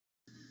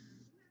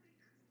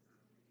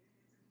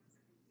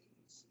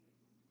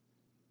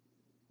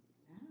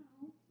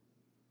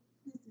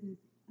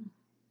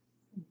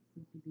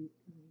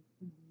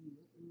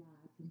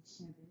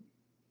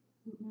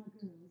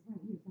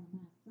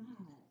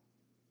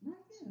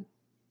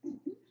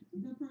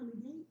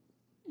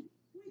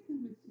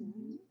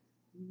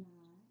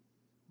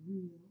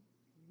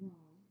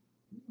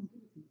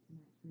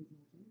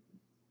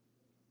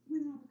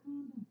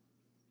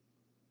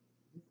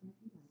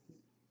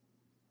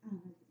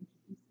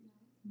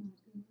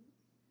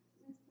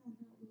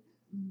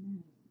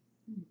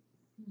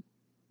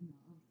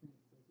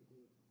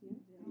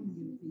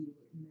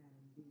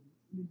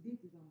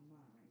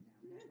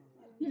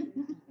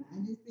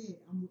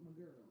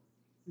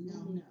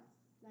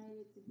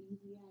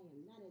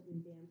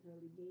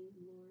the gates,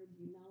 Lord.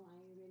 You know I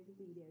ain't ready to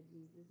be there,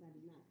 Jesus. I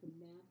did not come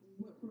down from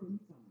What heaven. pearl you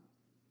talking about?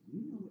 You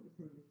know what the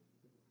pearl is.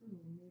 The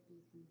pearl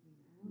necklaces and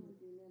I don't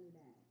do none of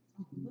that.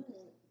 oh,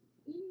 But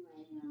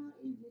anyway, y'all,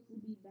 it's good to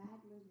be back.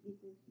 Let's get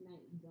this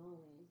night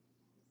going.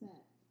 What's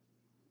up?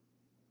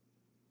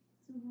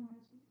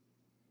 Taraji.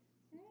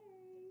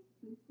 Hey,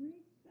 super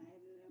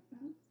excited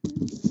about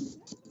tonight.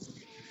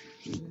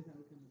 So that's how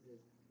we come to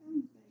I'm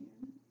saying,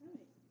 I'm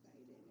excited,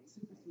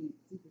 super sweet,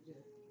 excited. super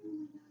just Oh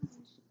my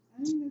gosh.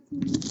 I mean, that's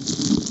what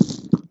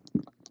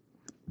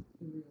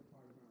the real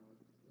part of our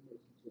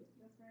relationship.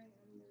 That's right.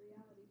 I'm the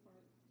reality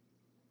part.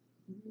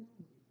 The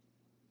reality.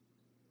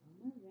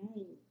 All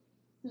right.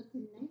 So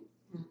tonight's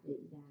topic,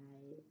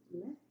 guys,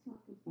 let's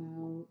talk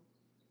about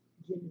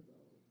gender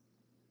roles.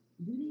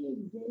 Do they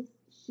exist?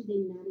 Should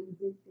they not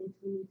exist in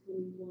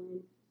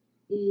 2021?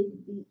 Is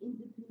the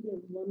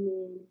independent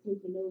woman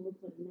taking over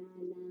for the 9-9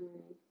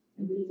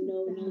 and In the we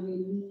no longer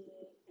 2000s. need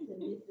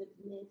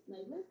submissiveness?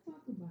 Like, let's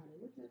talk about it.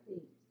 What y'all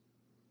think?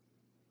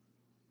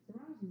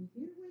 Taraji,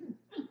 get it with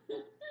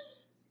her.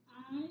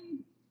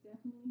 I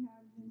definitely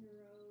have gender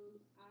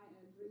roles. I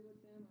agree with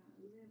them. I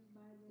live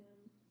by them.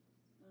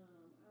 I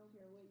don't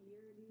care what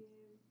year it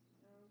is.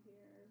 I don't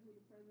care who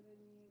the president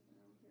is. I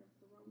don't care if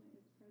Corona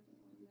is present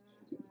or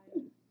not.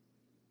 Like,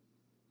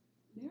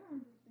 there are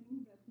just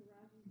things that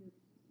Taraji does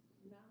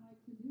not like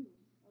to do.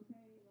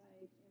 Okay,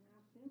 like, and I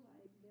feel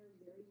like they're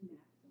very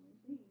masculine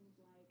things,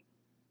 like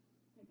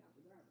take out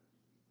the garbage.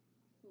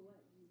 For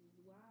what, Jesus?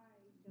 Why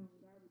don't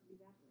garbage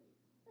evaporate?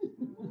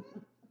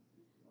 Um,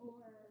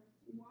 or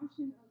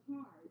washing a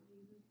car,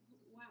 Jesus.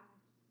 Why?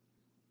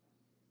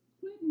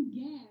 Putting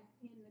gas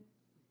in the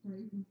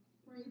Praise him.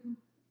 Praise him.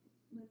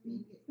 listen,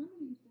 Sing it. some of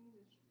these things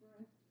that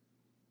stress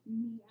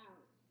me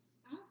out.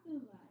 I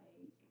feel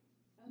like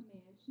a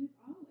man should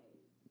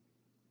always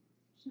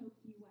choke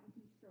you while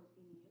he's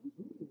stroking you,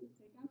 Ooh.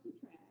 take out the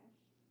trash,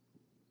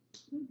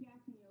 put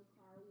gas in your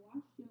car,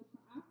 wash your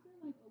car. I feel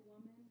like a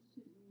woman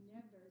should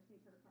never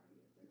take her car to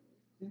your service.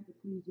 That's Like,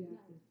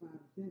 Ecclesiastes 5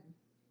 and 7.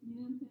 you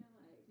know what I'm saying?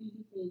 Like, Do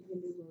you think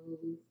gender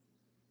roles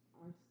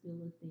are still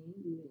a thing,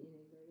 even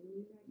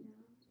inadvertently, right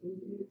now in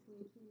the year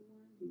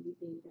 2021? Do you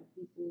think that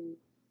people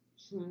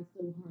try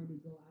so hard to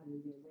go out of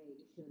their way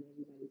to show that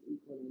everybody's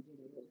equal and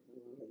gender roles no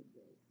longer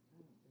exist?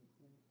 I don't think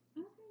so.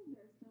 I think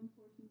there's some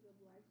portions of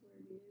life where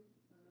it is.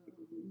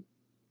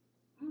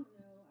 I don't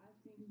know. I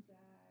think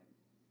that,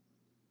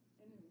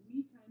 and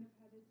we kind of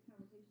had this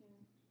conversation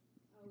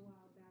a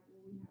while back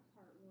where we had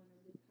part one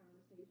of this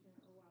conversation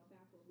a while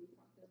back where we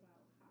talked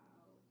about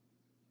how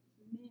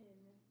men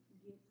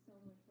get so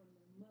much from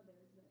their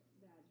mothers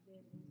that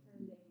then in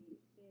turn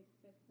they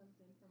expect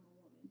something from a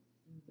woman.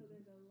 So Mm-hmm.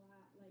 there's a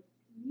lot like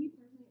me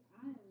personally,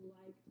 I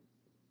like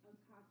a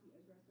cocky,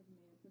 aggressive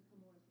man to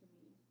come on to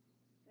me.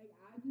 Like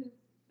I'm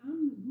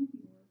the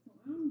goofy one, so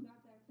I don't got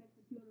that sex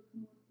appeal to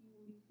come on to you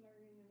and be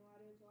flirting and all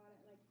this, all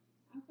that. Like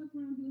I fuck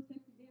around, do a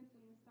sexy dance for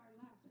you, and start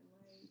laughing.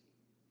 Like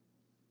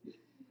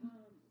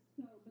um,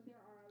 but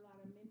there are a lot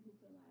of men who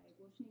feel like,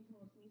 well, she ain't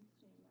come up to me,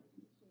 she ain't like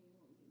me, she ain't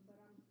want me. But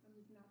I'm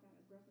just not that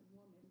aggressive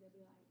woman. They'll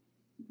be like,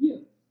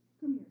 you,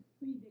 come here,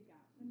 put your dick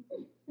out, let me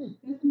see it.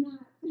 That's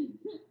not.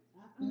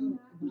 I I'm felt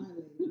not.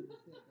 violated when you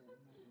said that. I'm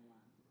not gonna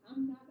lie.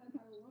 I'm not that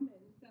type of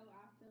woman. So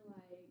I feel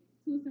like,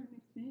 to a certain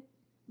extent,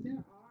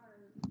 there are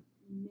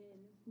men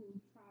who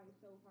try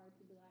so hard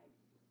to be like,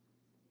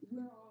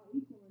 we're all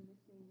equal in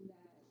this thing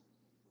that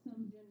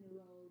some gender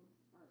roles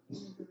are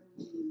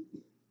inadvertently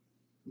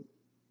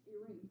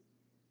erased.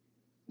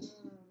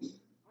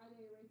 Are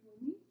they erased with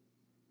me?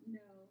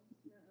 No,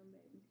 no,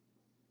 baby.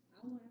 I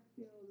want to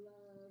feel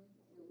loved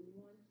and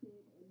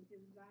wanted and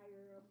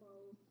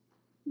desirable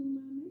to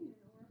my man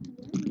or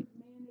whoever's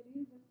man it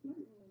is that's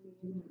flirting with me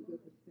You in want that to feel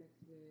moment.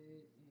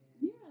 protected and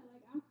Yeah,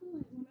 like I feel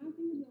like when I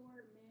think of the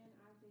word man,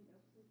 I think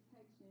of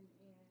protection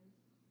and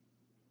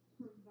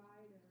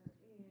provider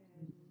and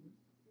mm-hmm.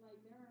 like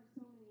there are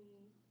so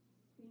many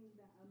things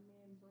that a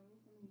man brings,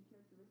 so many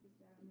characteristics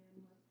that a man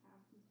must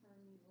have to turn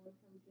me on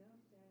from jump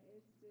that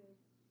it's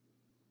just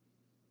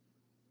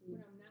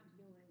what I'm not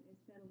doing is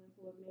settling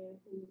for a man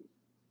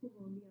who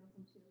gonna be on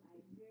some shit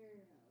like,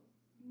 girl,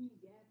 you need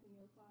gas in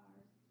your car,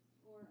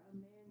 or a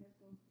man that's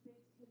gonna sit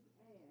his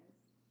ass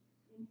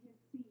in his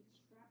seat,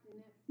 strapped in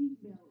that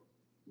seatbelt,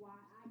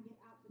 while I get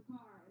out the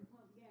car and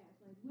pump gas.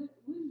 Like, what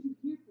is you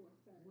here for,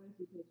 sir? what if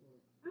you pay for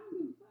it? I don't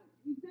give a fuck.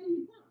 You say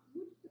you pump. What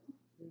you do?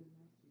 Very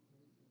nice you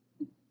pay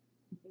for it.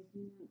 If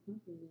you're not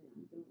pumping it, I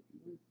don't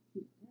want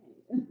to pay.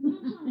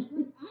 That part,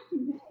 like I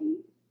can pay.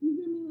 You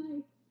feel me?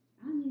 Like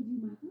I lend you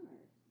my car.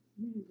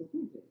 You just go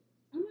prove it.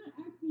 I'm not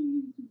asking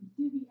you to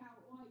divvy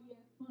out all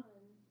your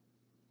funds.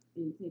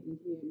 And taking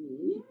care of me.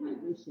 It's a Yeah,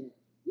 partnership.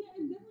 yeah,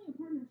 it's definitely a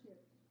partnership.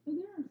 But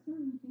there are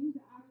certain things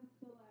that I just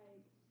feel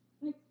like,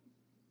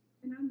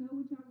 and I know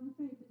what y'all gonna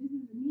say, but this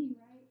is me,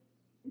 right?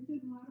 It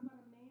says a lot about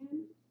a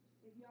man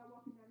if y'all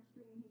walking down the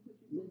street and he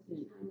puts you close to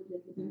the Listen, I street. was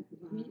just about to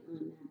Testify. hit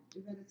on that.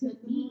 Is that a To me,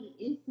 testimony?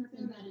 it's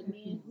something Tell that about a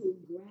man testimony. who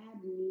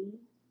grabbed me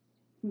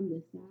from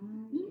the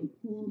side and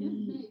pull Yes,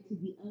 me to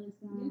baby. the other Yes,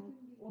 side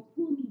or indeed.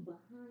 pull me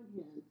behind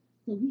him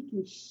so he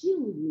can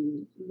shield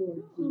me,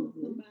 Lord Come on,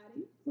 Jesus,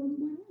 somebody. from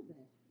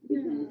whatever.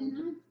 Because, Girl. and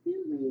I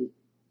feel like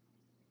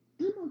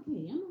I'm okay.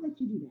 I'm gonna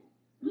let you do that.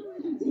 I'm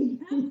gonna let you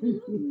Yeah, take care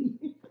of absolutely.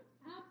 me.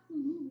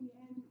 Absolutely.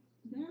 And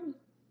there was,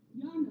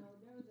 y'all know,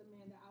 there was a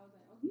man that I was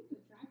like, oh, he's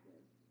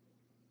attractive.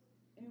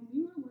 And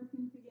we were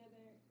working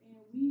together, and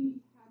we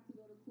had to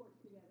go to court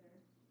together.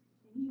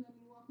 And he let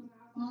me walk on the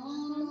outside of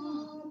that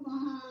sidewalk. Oh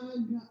my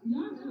God! You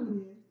Y'all know who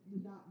know. it is? The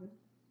doctor.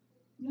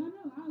 Y'all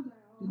know. I was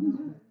like, oh, The I'm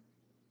doctor. done.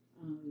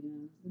 Oh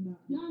yeah. The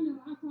doctor. Y'all know.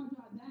 I called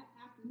y'all that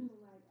afternoon,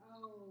 like,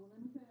 oh, let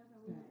me tell you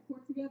something. We went to Fact.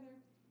 court together,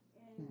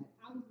 and Fact.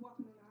 I was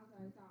walking on the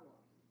outside of the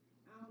sidewalk.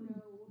 I don't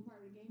know what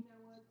part of the game that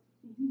was.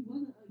 And he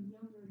wasn't a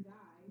younger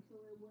guy, so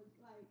it was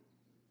like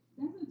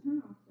that's a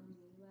turnoff for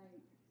me.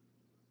 Like,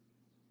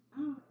 I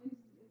don't.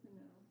 It's a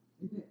no.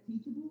 Is that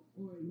teachable,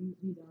 or you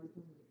need to already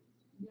come with it?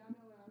 Y'all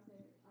know what I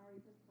said. I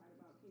already testified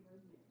about K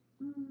Rose man.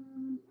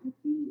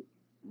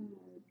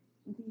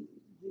 I think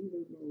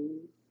gender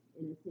roles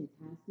in a sense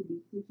has to be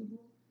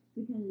teachable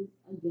because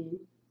again,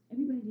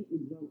 everybody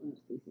didn't grow up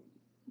the same.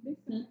 Big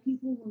Some facts.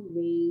 people were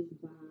raised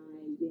by,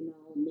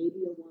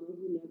 maybe a woman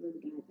who never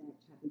got that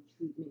type of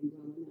treatment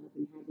growing up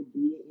and had to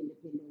be an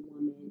independent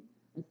woman,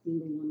 a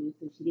single woman,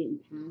 so she didn't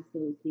pass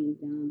those things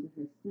down to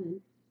her son.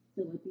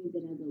 So I think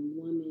that as a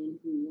woman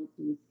who wants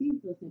to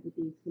receive those type of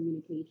things,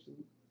 communication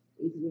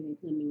is where they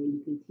come in, where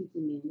you can teach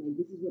a man, like,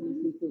 this is what I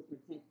makes me just feel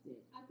protected,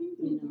 I think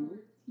the you know?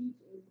 word teach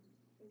is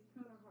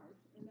kind of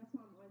harsh, and that's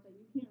why I'm always like,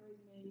 you can't raise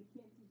a man, you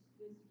can't teach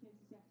this, you can't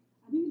teach that.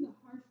 I think it's a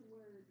harsh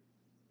word.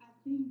 I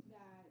think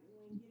that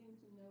when getting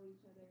to know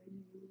each other,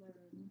 you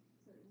learn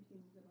certain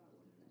things about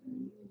one another.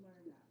 You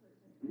learn that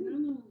person, I and I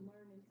don't, know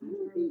learn and I teach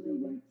don't are think the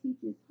related. word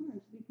teach is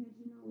harsh because,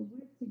 if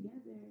we're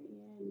together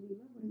and we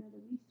love one another,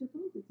 we're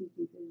supposed to teach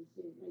each other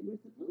shit. Like,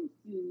 we're supposed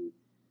to,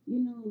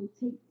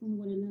 take from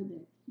one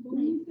another. But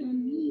when Like, you for say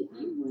me,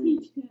 I like want,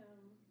 teach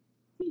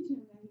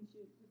him that he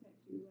should protect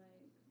you,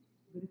 like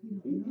But if you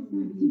don't know, it's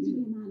what not do you teaching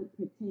do? him how to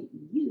protect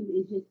you,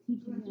 it's just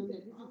teaching Like you him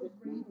said, that this I is was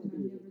a raised and I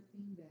quality. never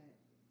seen that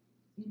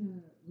in a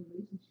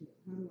relationship.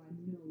 How do I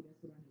know that's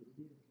what I need to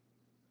do? I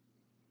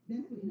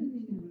That's what can you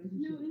think in a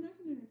understand. No, relationship. and I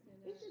can understand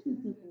It's that. just a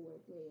That's good. simple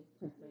way of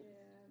preference,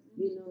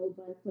 Yeah.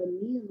 But for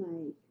me,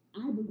 like,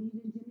 I believe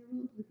in gender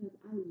roles because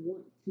I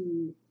want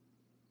to.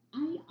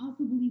 I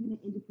also believe in an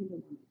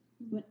independent woman.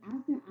 But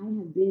after I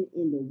have been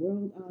in the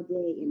world all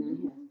day and I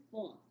have Mm-hmm.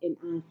 fought and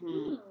I Come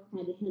have on,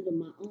 had to handle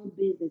my own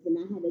business and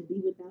I had to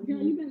be without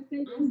girl, you him, better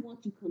say I this.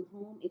 want to come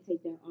home and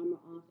take that armor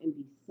off and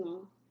be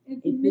soft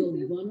And and feel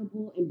submissive.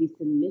 vulnerable and be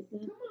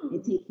submissive Come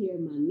and on. take care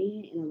of my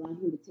man and allow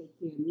him to take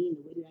care of me in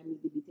the way that I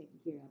need to be taken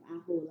care of. I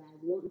whole life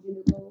want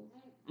gender roles.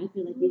 I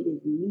feel like it is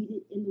Absolutely.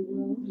 needed in the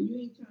world. So Mm-hmm. you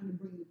ain't trying to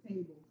bring the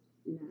table.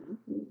 Nah, I'm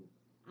cool.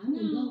 I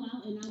will go Now,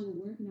 out and I will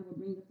work and I will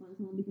bring the funds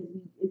home because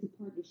it's a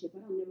partnership. I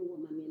don't never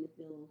want my man to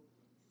feel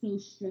so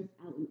stressed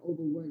out and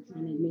overworked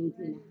trying to right,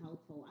 maintain right. a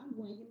household. I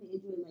want him to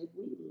enjoy life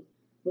with me.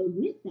 But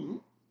with that,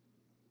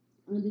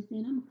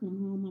 understand I'm gonna come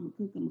home, I'm gonna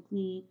cook, I'm gonna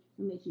clean,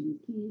 I'm gonna make sure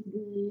these kids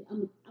good.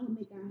 I'm gonna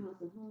make our house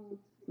a home,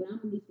 but I'm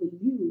gonna need for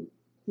you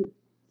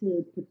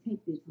to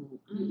protect this home.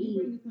 I Yeah, you need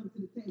bringing something to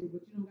the table,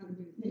 but you don't got to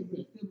bring the table,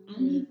 listen. the I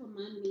silverware. need for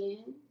my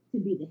man to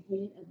be the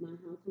head of my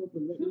household,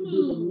 but let Come me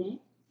be the on. neck,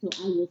 so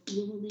I will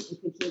swivel it and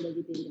control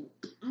everything else.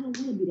 I don't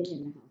want to be the head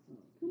of the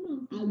household. Come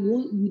on, I somebody.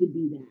 want you to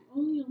be that.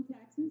 Only on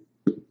taxes.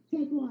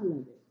 Take all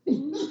of it.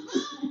 Only,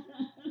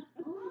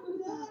 only I'm when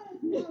done.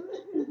 no,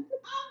 listen.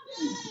 I'm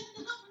done.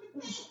 I'm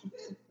gonna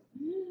taxes.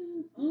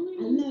 Only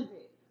I when love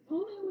it.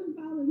 only when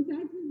filing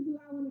taxes do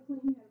I want to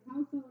claim head of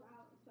household.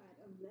 Outside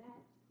of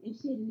that, And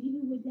shit, and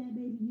even with that,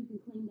 baby, you can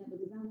claim that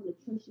because I want to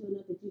trust you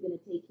enough that you're gonna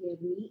take care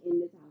of me in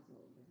this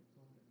household.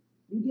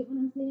 You get what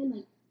I'm saying?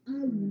 Like,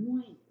 I Right.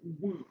 want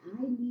that.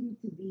 I need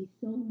it to be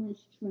so much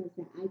trust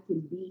that I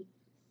can be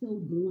so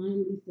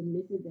blindly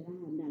submissive that I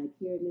have not a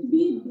care in this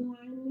be world.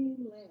 blindly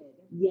led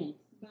Yes.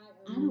 by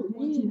a I don't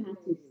want you to man,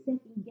 have to baby.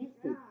 second guess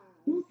it. God.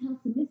 That's how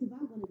submissive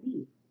I want to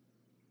be.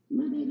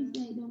 My baby Yeah.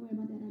 say, don't worry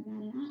about that, I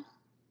got it. I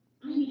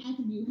And, ain't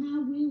asking you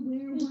how, when,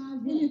 where, why,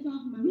 and what. it's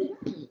off my You list.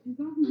 got it. It's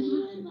off I my ain't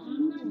worried mind. about it I'm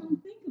no not more. gonna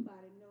think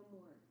about it no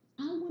more.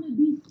 I want to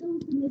be so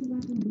submissive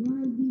I can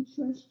blindly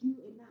trust you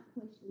and not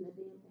question a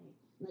damn thing.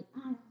 Like,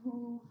 I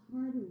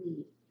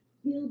wholeheartedly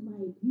feel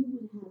like you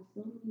would have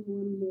so many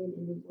more men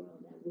in the world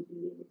that would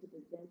be able to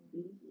possess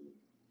beauty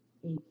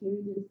and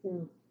carry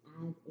themselves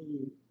as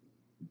a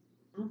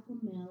alpha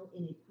male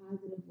in a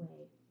positive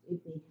way if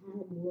they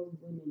had more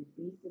women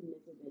be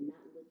submissive and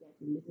not look at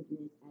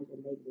submissiveness as a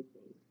negative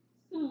thing.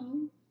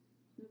 So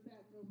does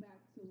that go back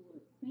to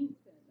what Saint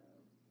said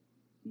though?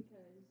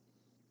 Because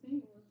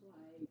Saint was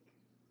like,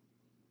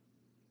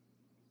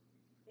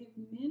 if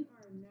men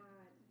are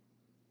not,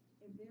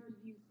 if they're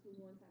used to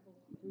one type of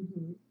woman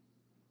Mm-hmm.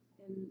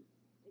 and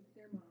it's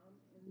their mom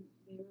and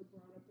they were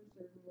brought up a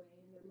certain way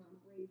and their mom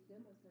raised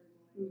them a certain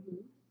way,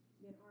 Mm-hmm.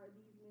 then are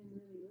these men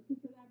really looking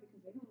for that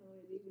because they don't know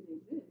it even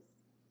exists?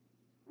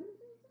 I don't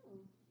think so.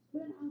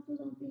 But I also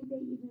don't think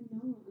they even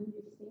know or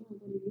understand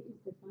what it is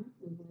to find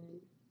someone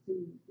to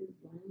just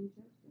blindly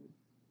trust them.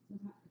 So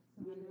how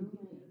You do they know,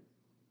 get like there?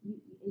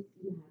 it's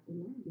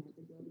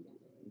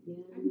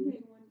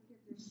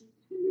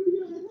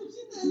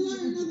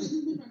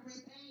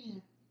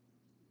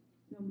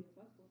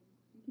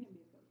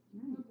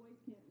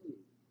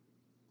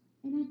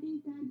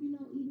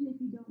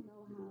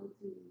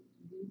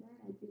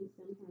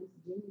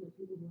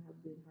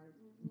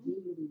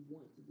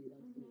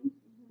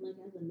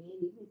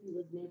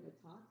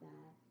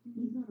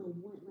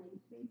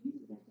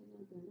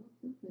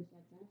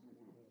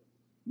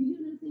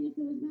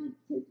So it's not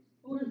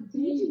Or like they,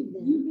 teaching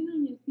you've them. been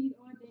on your feet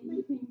all day. You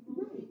Like, came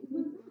home right, and cooked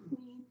and relax.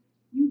 cleaned.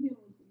 You've been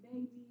with the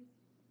babies.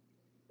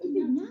 I It's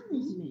got you, boo.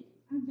 acknowledgement.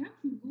 I got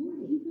you,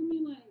 boo. Right. You feel me?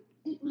 Like,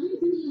 And We do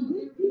honestly, know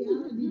good in people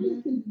at reality times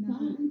that can is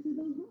fall not. into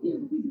those Yeah, roles.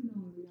 but we do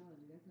know in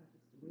reality that's not the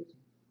situation.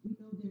 We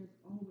know there's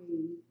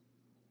always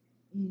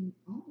in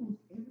almost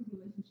every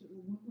relationship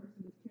where one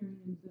person is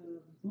carrying the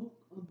bulk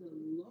of the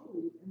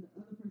load and the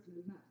other person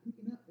is not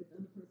picking up if the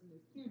other person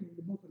is carrying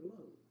the bulk of the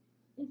load.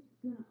 It's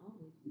gonna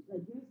always be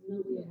like there's no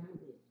way yeah. around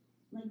it.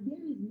 Like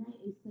there is not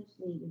a such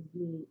thing as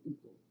being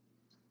equal.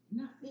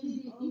 Not It saying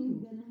is being always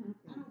equal. gonna I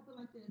happen. don't feel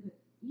like there's an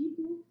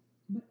equal,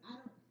 but I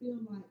don't feel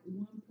like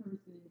one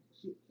person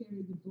should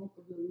carry the bulk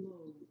of the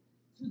load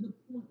to the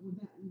point where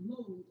that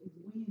load is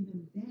weighing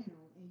them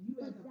down and you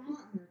as But a that's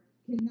partner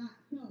cannot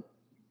help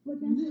that's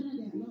what lift I'm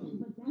that saying. load.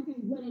 But that's Okay,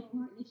 what a so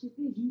partnership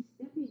is. You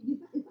step in.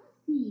 If I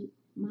see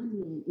my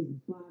man is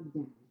bogged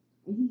down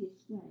and he is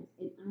stressed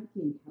and I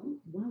can help,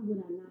 why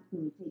would I not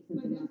come and take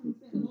But something that's off what I'm his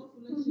saying. so plate? Most so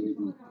relationships here's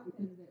fall what apart I'll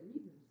because say. of that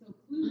reason. So I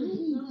clearly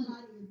ain't gonna.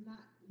 somebody is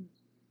not,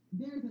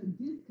 there's a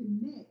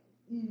disconnect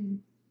in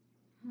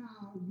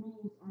how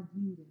roles are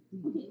viewed and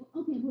seen. Okay,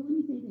 okay, but let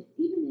me say this.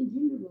 Even in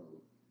gender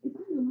roles, if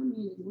I know my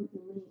man is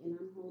working late and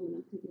I'm home and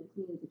I'm cooking and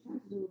cleaning, the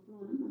trash is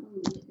overflowing, I'm not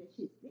gonna let that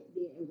shit sit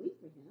there and wait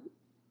for him.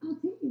 I'll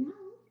take it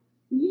out.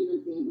 You know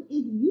what I'm saying? But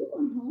if you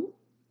are home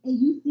and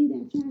you see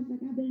that trash,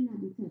 like I better not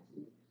be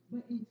touching it.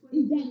 But in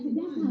Is that's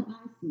how 2021,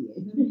 I see it.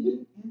 the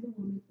man and the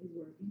woman is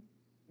working,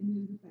 and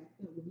there's the fact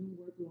that women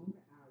work longer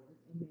hours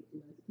and make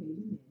less pay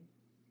than men.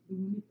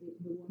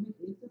 The woman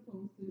is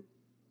supposed to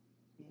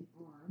and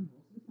are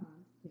most of the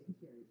time taking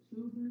care of the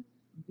children.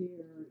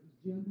 They're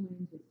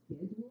juggling the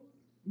schedules,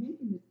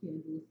 making the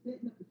schedules,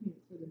 setting up the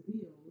payments for the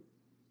bills.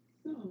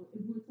 So,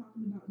 if we're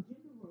talking about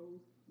gender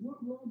roles, what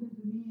role does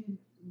the man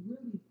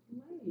really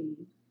play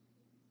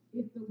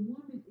if the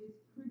woman is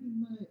pretty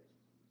much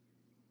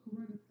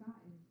Coretta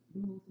Scott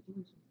in the whole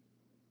situation?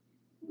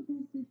 Well,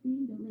 that's the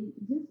thing, though. Like,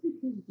 just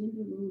because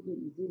gender roles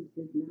exist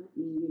does not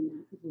mean you're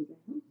not supposed to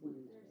help one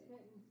They're another.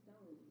 set in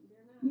stone.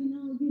 They're You not.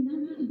 know, you're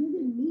They're not. not It set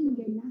doesn't in mean stone.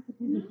 you're not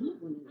supposed And to I'm help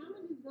gonna one I'm another.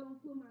 gonna just go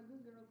pull my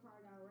good girl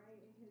card out, right,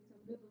 and hit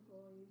some biblical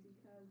on you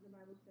because the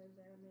Bible says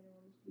that a man and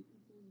woman should be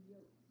equally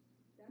yoked.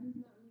 That does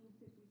not mean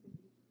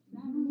 50-50.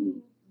 That Right.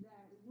 means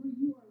that where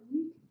you are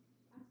weak,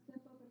 I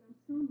step up and I'm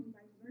strong and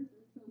vice versa.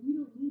 So we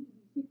don't need to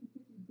be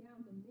 50-50 down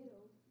the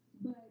middle,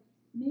 but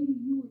maybe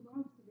you was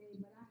off today,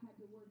 but I had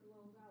to work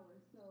long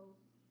hours. So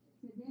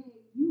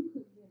today you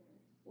cook dinner.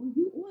 Or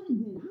you order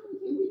dinner. I don't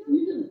care if you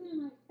You don't know what I'm cook. saying?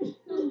 Like,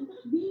 so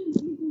being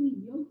equally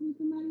yoked with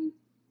somebody,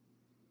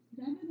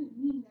 that doesn't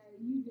mean that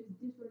you just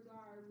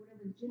disregard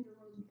whatever gender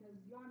roles because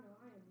y'all know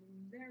I am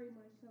very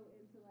much so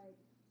into like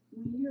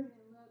when you're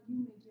in love,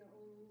 you make your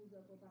own rules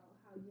up about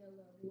how your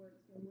love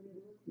works and what it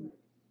looks Exactly. like.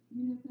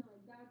 You know what I'm saying?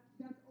 Like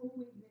that's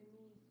always been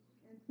me.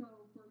 And so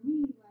for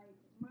me, like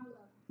my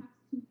love has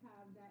to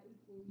have that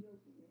equal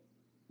yoke in it.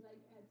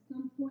 Like at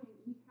some point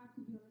we have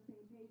to be on the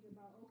same page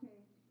about okay,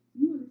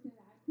 you understand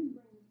that I could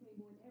bring the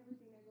table and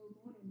everything that goes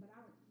on it, but I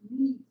don't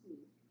need to.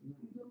 You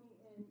Right. feel me?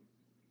 And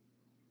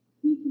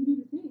he can do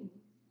the same.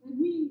 Like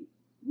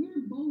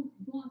we're both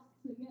boss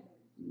together.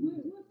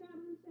 Mm-hmm. What God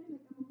would say?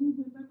 Like I'm a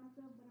movement by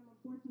myself, but I'm a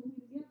force when we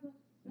together.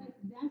 Like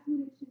that's what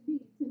it should be.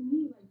 To me,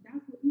 like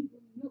that's what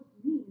equally yoked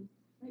means.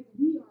 Like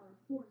we are a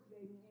force,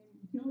 baby, and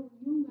you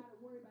don't gotta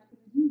worry about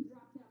because if you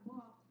drop that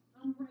ball,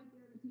 I'm right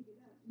there to pick it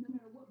up, no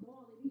matter what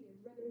ball it is,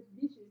 whether it's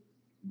dishes,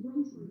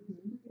 groceries,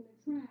 Mm-hmm. freaking the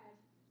trash,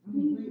 I'm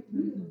a paying her great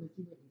person, bills. but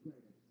you make me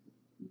greater.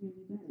 You can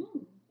be better.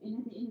 Boom. And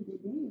at the end of the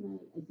day,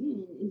 like again,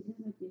 it's just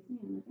like you're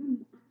saying. Like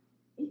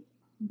it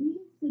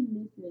being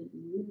submissive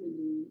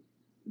literally.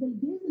 Like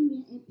there's a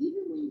man, and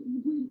even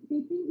when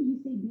they think when you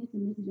say being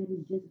submissive that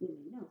is just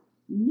women. No,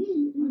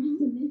 men are Mhm.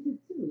 submissive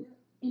too. Yep.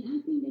 And I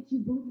think that you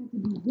both have to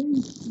be very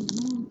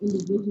strong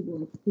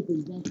individuals to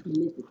possess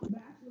submissiveness.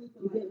 But I actually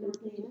feel You like get what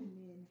I'm saying? Caucasian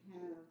men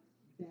have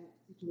that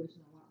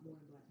situation a lot more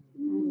than black men.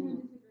 I I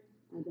don't. disagree.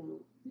 I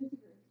don't.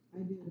 Disagree. I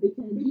do.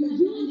 Because you Because have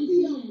you to will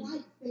see a understand.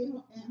 white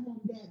at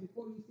home dad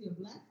before you see a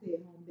black stay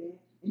at home dad.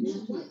 And Not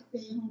that true. white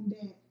stay at home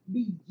dad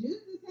be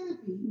just as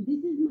happy.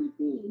 This is my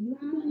thing. You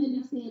have I to think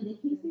that's understand the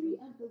history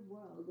circumstantial. of the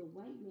world. The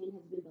white man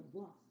has been the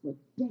boss for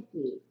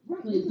decades,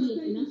 Right, for that's what I'm years,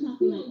 saying. and So I'm to talking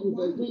see like a over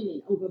white, women,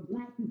 over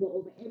black people,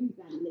 over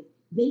everybody. Like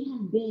they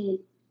have been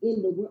in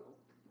the world.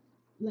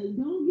 Like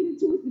don't get it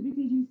twisted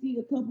because you see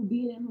a couple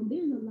being at home.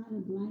 There's a lot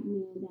of black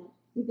men that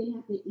if they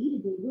have to eat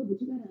it, they will. But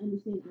you got to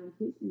understand our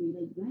history.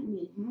 Like black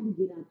men had to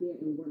get out there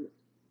and work.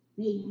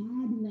 They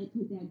had to like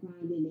put that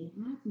grind in. They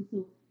had to.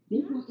 So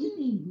therefore, Not it's just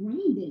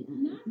ingrained in us.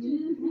 not You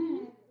know just what I'm saying?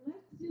 had.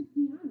 Let's just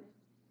be honest.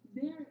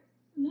 There,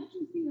 let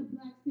you see a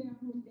black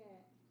stay-at-home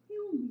dad. He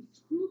will be Yes.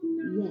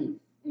 scrutinized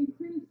and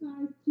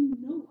criticized to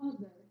no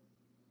other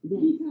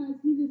Yes. because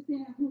he's a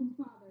stay-at-home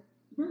father.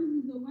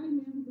 Versus the white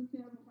man who's a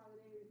stay-at-home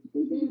father,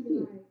 They they'll don't be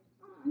care. like,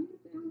 oh, he's a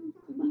stay-at-home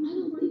father. But He I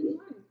don't supports think his it.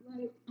 wife.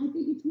 Like I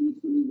think in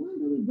 2021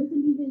 though, it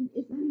doesn't even.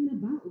 It's not even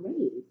about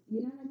race.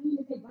 You know what I mean?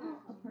 It's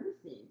about a exactly.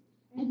 person.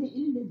 At And the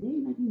end of the day,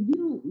 like if you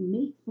don't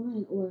make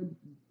fun or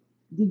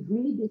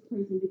degrade this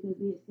person because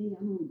they're a stay at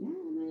home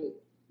dad. Like,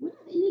 what?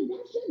 And if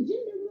that's your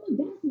gender role,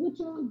 that's what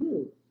y'all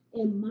do.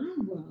 In my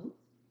world,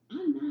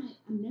 I'm not.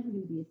 I'm never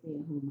gonna be a stay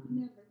at home mom.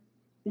 Never.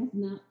 That's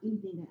not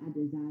anything that I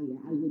desire.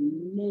 I would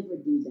Mm-mm. never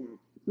do that.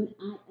 But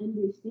I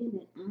understand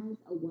that as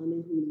a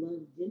woman who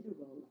loves gender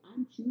roles,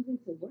 I'm choosing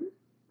to work.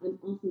 I'm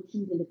also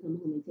choosing to come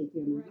home and take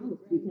care of my Right, house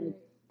right, because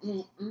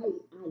right.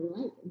 I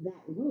like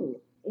that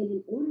role. And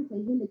in order for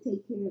him to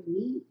take care of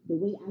me the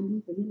way I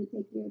need for him to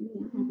take care of me,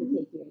 I have to Mm-hmm.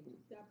 take care of him.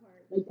 That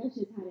part. Like that's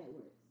just how that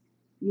works.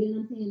 You know what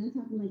I'm saying? I'm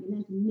talking like, and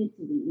that's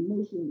mentally,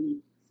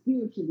 emotionally,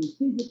 spiritually,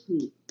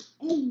 physically,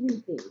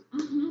 everything.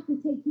 I have to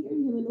take care of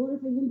him in order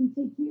for him to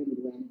take care of me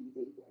the way I need to be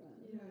taken care of.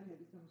 You know, I Yeah. had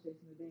this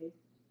conversation today.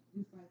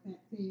 Just like Pat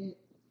said,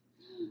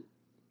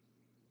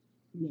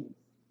 Yes.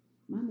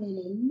 My man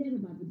ain't never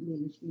about to be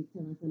in the streets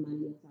telling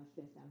somebody else how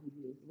stressed out he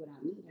is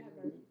without me Ever.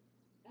 handling it.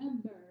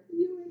 Ever.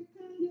 you ain't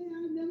Kanye,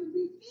 I'll never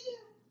be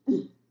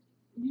Kim.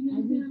 You know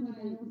I what I'm just saying? like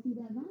I Like don't see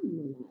that value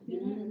in that. You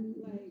know what I that. mean?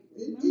 Like my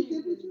It's man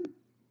definitely could. true.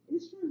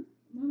 It's true.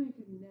 My man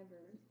could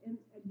never. And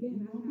again,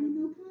 You won't be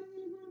no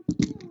Kanye around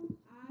Kim.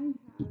 I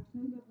have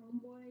tons of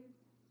homeboys,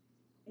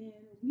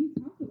 and we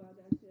talk about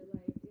that shit.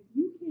 Like, if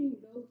you can't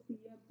go to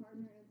your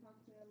partner and talk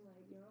to them,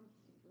 like, yo, I'm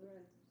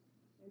stressed,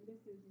 and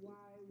this is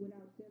why,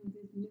 without them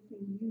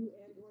dismissing you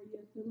and or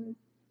your feelings.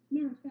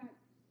 Matter of fact,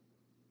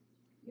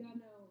 y'all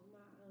know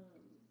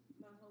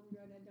my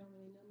homegirl that don't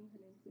really know me. Her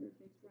name's Sarah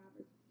Jakes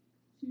Roberts.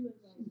 She was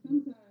like,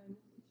 sometimes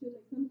she was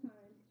like,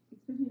 sometimes,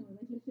 especially in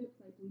relationships,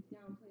 like we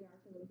downplay our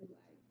feelings and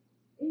like,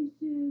 it's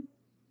just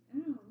I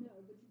don't know,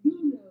 but you do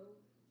know.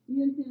 You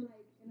know what I'm saying?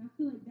 Like, and I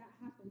feel like that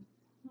happens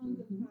tons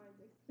of Mm-hmm. times,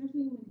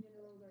 especially when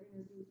gender roles are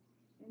introduced.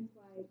 And it's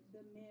like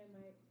the man,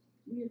 like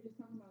we were just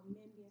talking about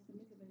men being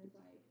submissive, and it's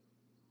like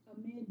a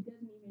man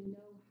doesn't even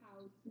know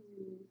how to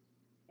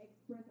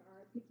express or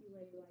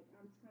articulate like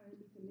I'm trying to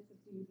be submissive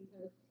to you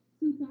because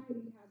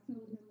society has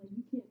told him like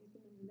you can't be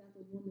submissive, that's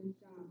a woman's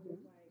job. And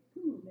it's Mm-hmm. like,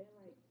 come on man,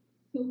 like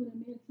so when a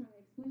man's trying to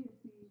explain it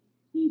to you,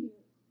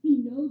 he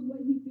knows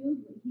what he feels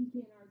but he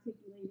can't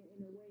articulate it in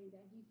a way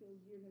that he feels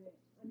you're gonna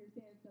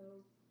understand.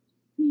 So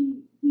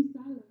he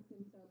silenced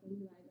himself and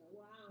be like,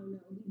 well, I don't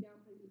know. He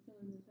downplays his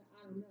feelings and said, I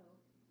don't know.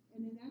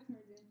 And then that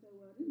turns into,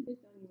 well, this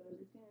bitch don't even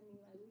understand me.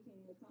 Like we can't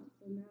even talk.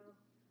 So now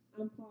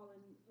I'm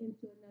falling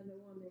into another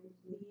woman's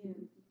DM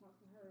Mm-hmm. to talk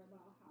to her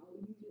about how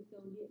you just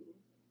don't get me.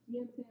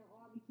 You know what I'm saying?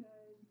 All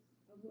because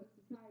of what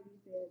society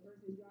said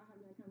versus y'all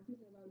having that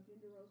conversation about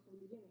gender roles from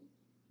the beginning.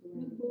 Look,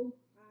 Right. boo,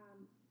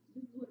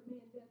 this is what a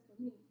man does for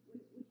me.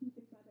 What you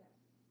think about that?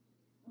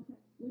 Okay.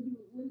 What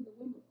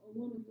is a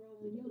woman's role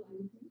in your life?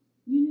 Mm-hmm.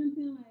 You know what I'm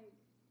saying? Like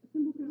a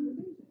simple Mm-hmm.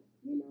 conversation.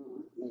 You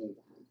know,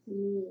 like to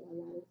me, a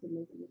lot of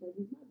submission because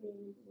if my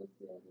man was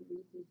to ever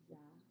lose his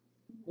job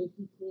and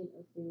he can't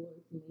afford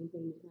to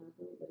maintain his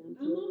household, but I'm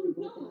I'm on totally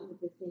the one phone. thousand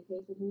percent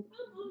capable.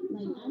 I'm on the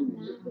Like phone. I'm Okay,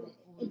 not I'm gonna.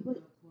 on But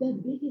the the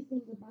phone. biggest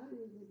thing about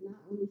it is not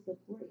only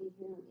supporting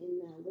him in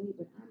that way,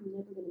 but I'm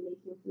never gonna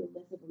make him feel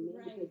less of a man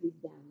Right. because he's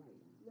down right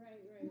now.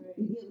 Right. Right.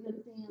 You Right. get what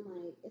I'm saying?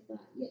 Like it's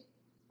like yeah,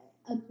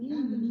 a I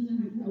man understand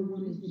how needs you a have a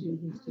woman to be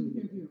relationship. his I don't even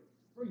care if cheerleader. you're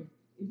a friend.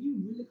 If you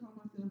really call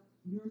myself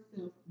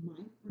yourself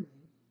my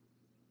friend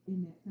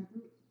in that type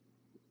of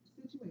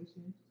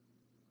situation,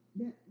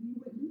 that you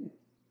wouldn't do that.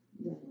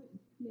 You just Right.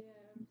 wouldn't. Yeah.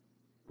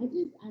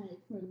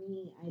 For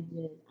me,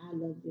 I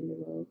love gender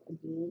roles.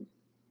 Again,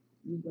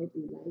 you go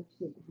through life,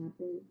 shit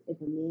happens.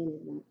 If a man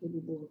is not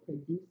capable of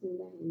producing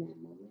that in that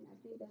moment, I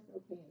think that's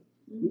okay.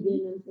 You Mhm.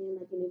 get what I'm saying?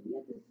 Like, and if we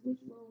have to switch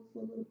roles for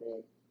a little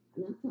bit,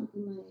 and I'm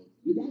talking like,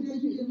 You that just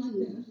said you doesn't didn't like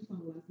that mean, Usher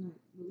song last night,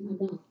 but we're I gonna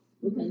go. don't.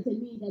 We're Because gonna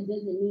to me, that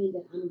doesn't mean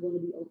that I'm going to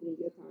be opening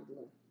your car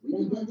door. we That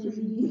talking about doesn't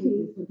trading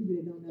mean, places for people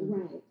that don't know.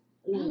 right.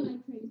 I Like,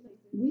 like trading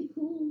places. we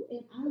cool,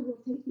 and I will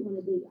take you on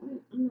a date.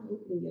 I'm not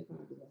opening your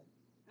car door.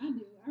 I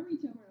do. I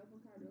reach over and open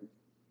car doors.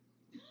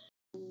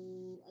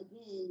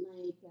 Again,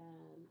 like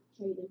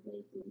trading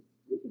places,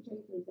 we can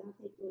trade places. I'll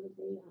take you on a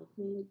date. I'll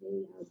plan a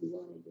date. I'll do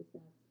all that good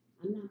stuff.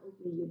 I'm not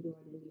opening your door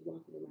and then be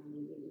walking around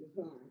and getting in your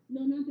car.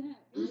 No, not that.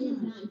 I It's am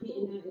like, not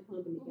getting whoa, out and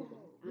pumping the whoa, gas.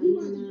 whoa. I We am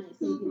watching not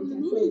some taking from the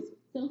the gas. movies.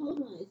 So hold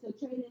on. So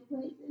trading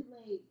places,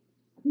 like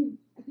I think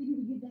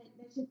people get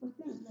that shit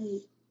fucked up.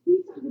 Like he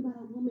talked about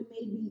a woman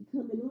maybe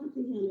coming on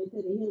to him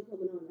instead of him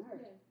coming on to her.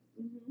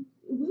 Yeah. Mhm.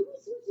 When we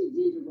switching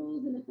gender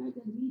roles and the fact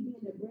that me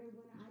being the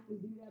breadwinner, I can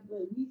do that,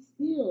 but we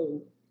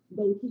still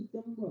gonna keep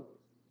them roles.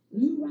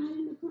 You Listen. ride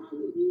in the car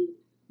with me,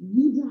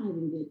 you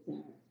driving good,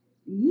 sir.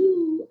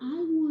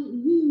 I want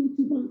you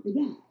to pump the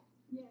gas.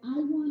 Yes. I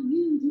want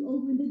you to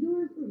open the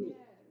door for me.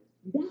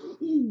 Yes. That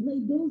is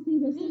like those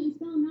things are set And in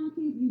stone. I don't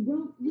care if you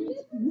broke, and rich,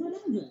 this is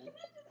whatever. can I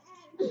just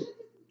add?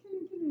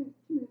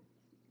 Can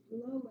I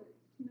lower?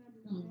 Can I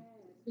just No,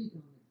 add speak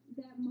on it.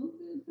 that most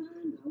of the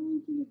time I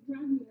want you to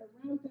drive me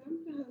around because I'm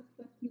trying to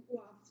suck you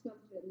off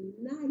something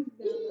nice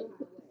down the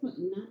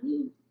highway. Not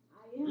me.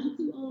 I I'm am.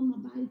 too old. My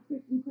body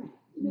crick and crack.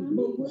 You know what I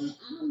But mean? what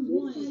I You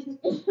want, say the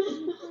crack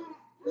and the crack.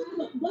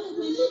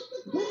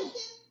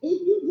 but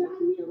if you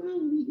drive me around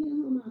when we get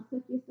home, I'll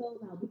suck your soul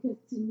out because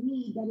to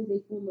me that is a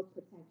form of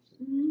protection.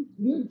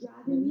 Mm-hmm. You're That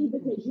driving is me a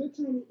because point. you're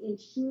trying to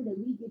ensure that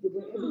we get to Come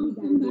wherever we on, gotta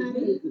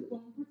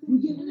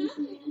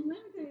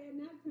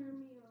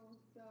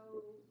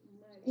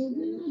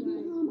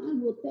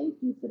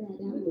for that.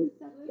 That Listen, will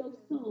suck your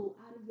listen. soul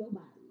out of your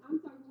body. I'm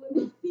talking with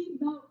my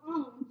seatbelt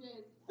on,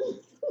 just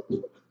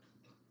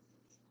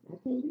I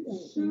can't do that.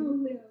 show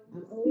Okay? will.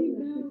 I'm old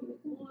and I'm Seatbelt, quick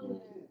in the cut. all of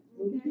that.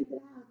 When we Okay. get to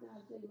the house,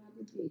 I'll show you my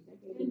appreciation. I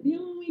can't do And that. then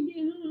when we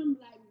get home,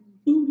 like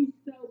booty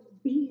so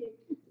big.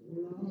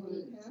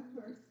 Lord have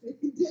mercy.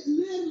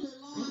 Literally,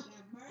 Lord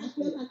have I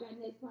feel mercy. like our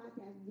next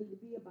podcast need to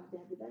be about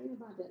that, because I ain't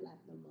about that life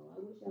no more. I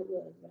wish I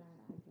was, but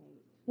I can't.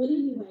 But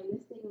anyway,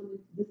 let's stay on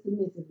the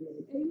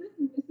submissiveness. Hey,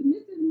 listen, the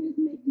submissiveness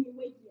make me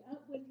wake you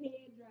up with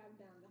head, drive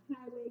down the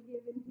highway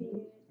giving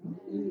head.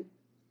 Okay.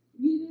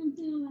 You know what I'm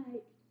saying?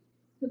 Like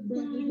Breakfast,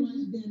 surprise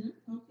lunch, you, dinner.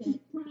 Okay.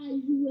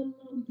 surprise you with a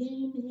little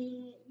game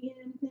head. You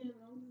know what I'm saying? As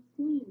long as it's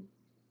clean,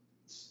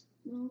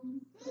 as long as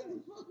it's fresh,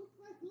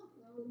 as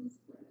long as it's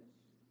fresh.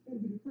 Gotta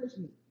be the fresh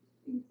meat.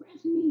 And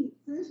fresh meat.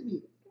 Fresh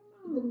meat.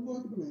 Come From the on.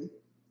 marketplace.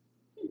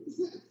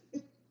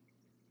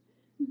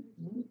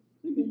 Well,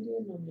 Look can't at do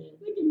it no more.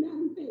 look at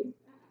Madam's face.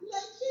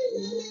 Like she's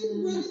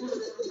only running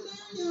through the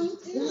scenarios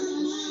in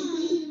her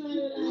mind. No,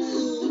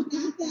 No.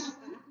 not that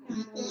one. Not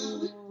that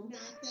one. No.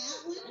 Not that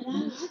one. And I,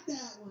 Not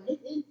that one.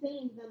 it's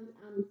insane 'cause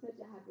I'm such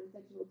a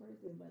hypersexual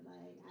person, but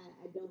like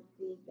I don't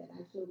think that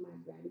I show my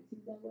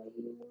gratitude that way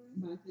anymore.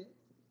 By sex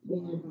or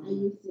Yeah, by I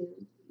used to.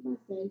 My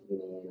sex, you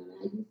know, and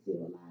I used to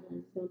a lot. I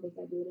just don't think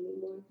I do it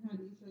anymore. how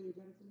do you show your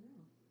gratitude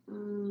now?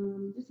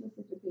 Just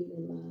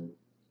reciprocating love,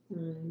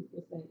 time,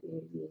 respect,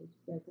 energy,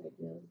 that type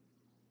of.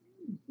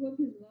 What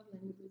his love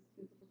language is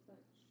physical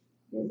touch.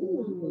 There's a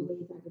lot more Ooh.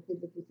 ways I can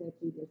physically touch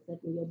you than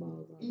sucking your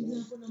balls all day.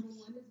 Example number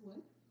one is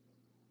what?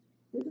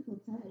 Physical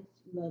touch,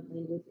 love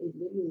language is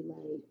literally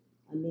like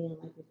a man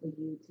liking for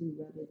you to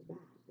rub his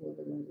back or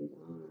to rub his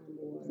arm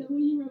So or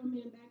when you rub a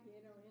man back,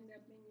 it don't end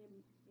up in your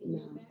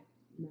no, back.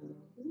 no,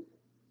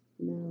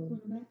 For no.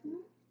 the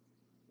backside?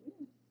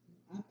 Yeah.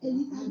 At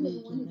least I agree wouldn't with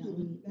you want on it that to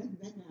one. be. That's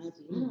exactly how I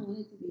see I don't want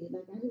it to be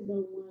like I just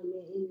don't want a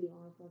man in me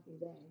all fucking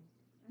day.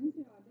 I ain't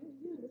say all day.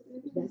 Yeah,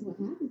 That's what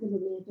happens if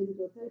a man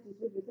physical touch is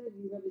physical touch.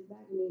 You rub his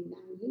back and then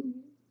not getting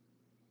you.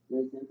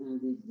 Like sometimes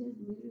it's just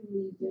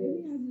literally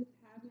Maybe I just just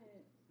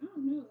haven't. I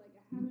don't know. Like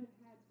I haven't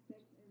had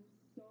sex in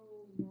so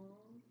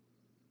long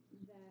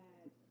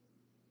that,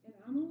 and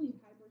I'm only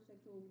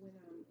hypersexual when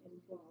I'm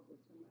involved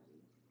with somebody.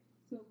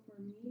 So for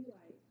me,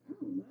 like I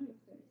don't mind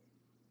sex.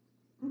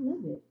 I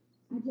love it.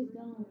 I just Really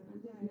don't. I'm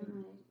fun. just Like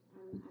not.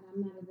 I'm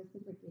not a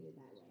reciprocated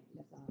that way.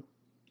 That's all.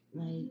 I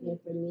Like just and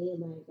for me,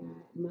 like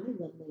my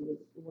love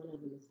language, one of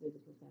them is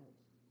physical touch.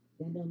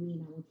 That don't mean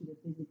I want you to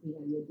physically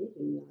have your dick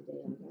in me all day.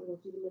 Like I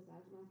want you to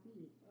massage my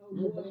feet. oh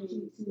I boy, want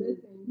you to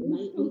listen, you was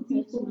lightly supposed to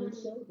be touch my foreign.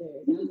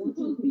 shoulders. You I was want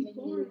you to supposed to put be your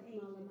foreign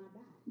hands small on Asian. my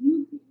back. You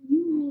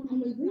want I a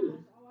agree.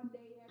 massage all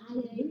day, I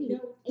every day. agree.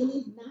 Don't And stop.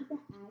 it's not the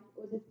act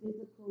or the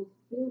physical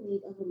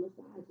feeling of a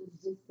massage. It's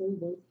just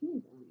someone's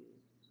hands on you.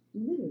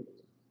 Literally.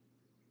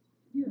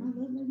 You're My a,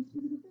 love language is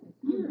physical touch.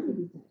 I you're want a, to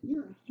be touched.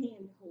 you're a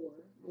hand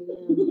whore. I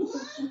am. What?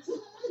 Is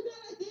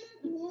that a hand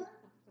for?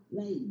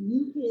 Like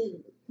you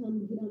can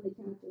come get on the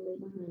couch and lay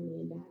behind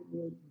me, and that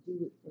will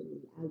do it for me.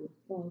 I would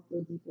fall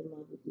so deep in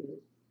love with you.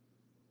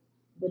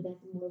 But that's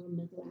more of a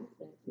mental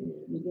aspect to me.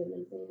 You get what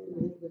I'm saying? Yes,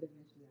 Like but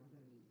eventually I'm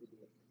gonna need the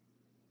dick.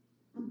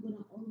 I'm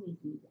gonna always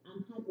be.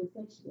 I'm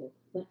hypersexual,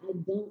 but I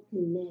don't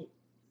connect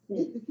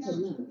sex It's the to couch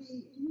for love.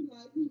 me, and you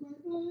like me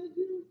right behind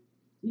you.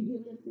 You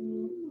get what I'm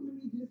saying? I'm gonna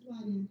need you to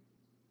slide in.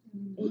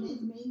 And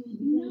that's mainly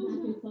You because know I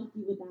can what? fuck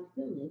you without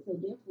feeling. So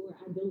therefore,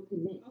 I don't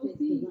connect Oh, sex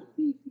to see, love.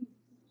 see, see.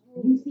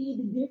 You Oh. see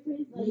the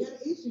difference? We Like got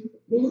an issue.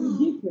 there's Hold a on.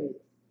 difference.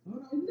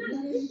 Hold on. It's We not got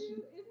an an issue.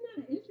 It's not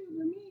an issue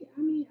for me. I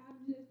mean,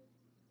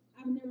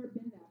 I've never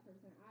been that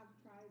person. I've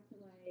tried to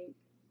like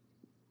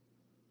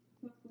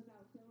fuck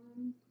without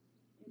feeling.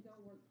 It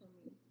don't work for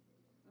me.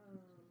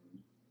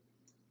 Um,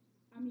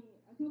 I mean,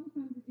 a couple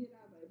times it did.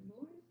 I was like,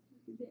 boy,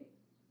 today.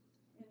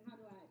 And how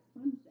do I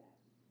expunge that?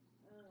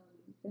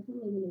 That's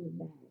only when it was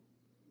bad.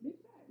 Big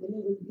facts. When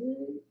it was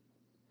good,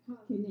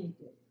 Huh.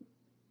 connected.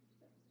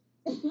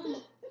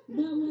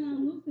 But what I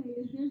will say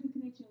is there's a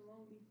connection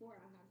long before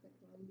I have sex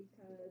with them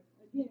because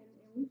again,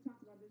 and we've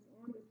talked about this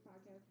on this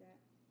podcast that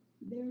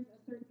there's a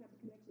certain type of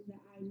connection that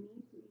I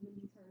need to even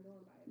be turned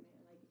on by a man.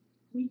 Like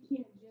we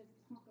can't just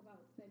talk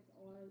about sex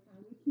all the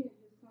time. We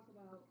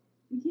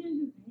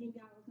can't just hang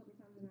out a couple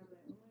times and I'm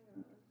like, oh my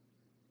god,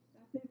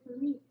 that's it for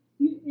me.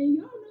 And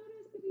y'all know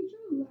this to be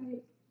true.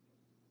 Like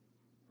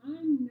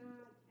I'm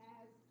not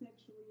as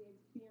sexually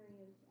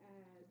experienced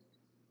as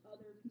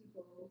other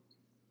people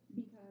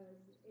because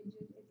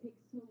it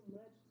takes so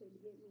much to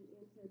get me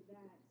into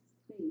that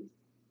space.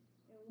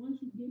 And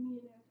once you get me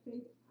in that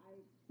space, I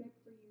expect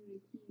for you to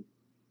keep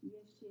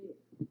your shit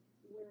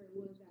where it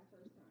was that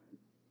first time.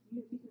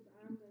 Because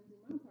I'm gonna do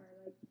my part.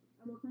 Like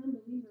I'm a firm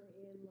believer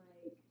in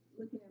like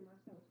looking at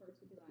myself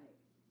first to be like,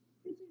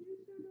 bitches, you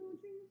still know what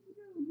you used to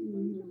do before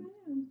you come Mm-hmm.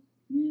 at him.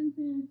 You know what I'm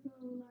saying? So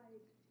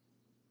like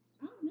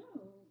I don't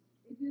know.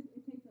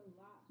 It takes a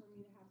lot for me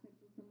to have sex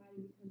with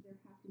somebody because there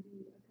has to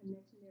be a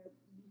connection there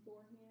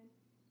beforehand,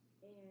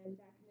 and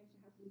that connection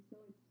has to be so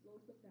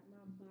explosive that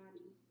my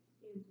body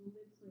is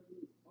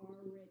literally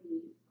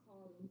already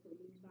calling for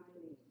you by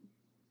name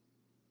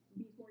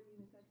before you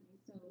even touch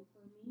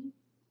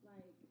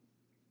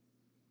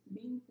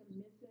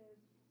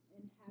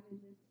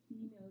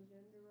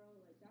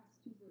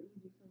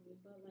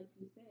like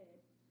you said,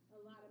 a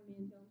lot of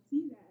men don't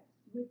see that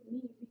with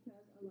me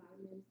because a lot of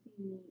men see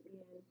me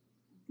in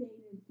day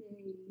to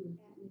day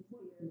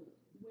atmosphere Right.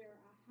 where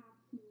I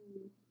have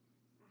to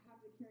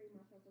carry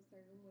myself a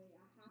certain way.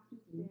 I have to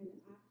stand.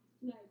 Mm-hmm. I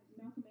like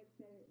Malcolm X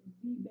said it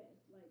the best.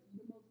 Like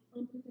the most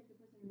unprotected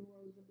person in the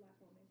world is a black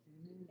woman,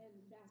 Amen. and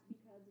that's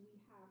because we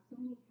have so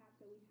many hats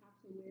that we have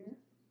to wear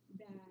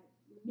that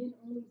men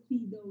only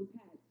see those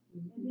hats,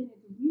 and Mm-hmm. then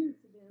it's weird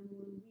to them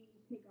when we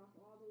take off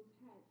all those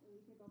hats and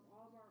we take off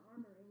all of our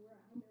armor and we're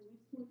at home and we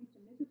just want to be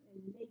submissive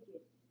and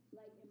naked,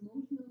 like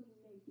emotionally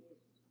naked.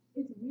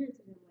 It's weird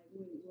to them. Like,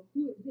 wait, well,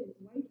 who is this?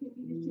 Why you can't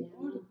be this chick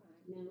all the Now,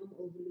 time? now I'm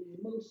overly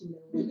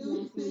emotional, But and you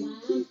those asking same why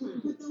I'm chicks,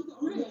 crying. but those are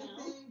also Right. the Well,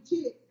 same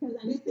chicks because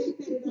I'm that they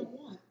say they don't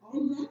sensitive. want. All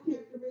of those Exactly.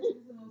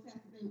 characteristics and those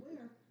hats that they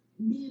wear,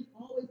 men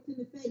always tend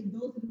to say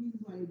those are the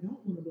reasons why they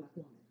don't want a black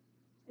woman.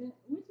 And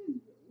which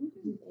is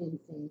Just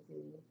insane to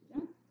me.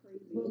 that's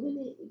But crazy. when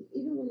it,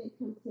 even when it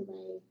comes to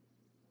like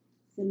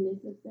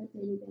submissive sex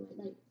or anything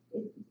like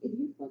if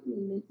you fuck me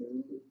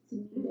mentally, to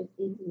me Mm, that's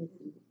mm, mm.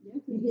 intimacy.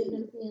 Yes, You get indeed.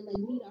 what I'm saying? Like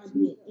we Ooh, are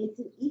being Jesus.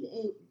 intimate. Even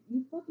and you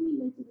fuck me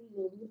mentally, you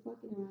know, we're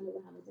fucking around and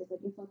we're having sex,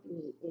 like you're fucking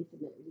me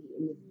intimately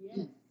in this Yes.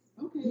 deep.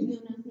 Okay, You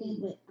get what I'm saying?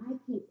 But I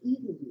can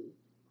easily,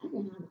 I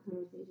can have a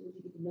conversation with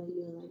you, get to know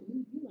you, and like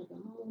you like a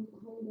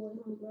homeboy,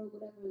 homegirl,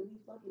 whatever, and we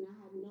fucking, I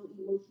have no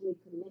emotional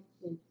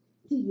connection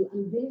to you.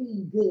 I'm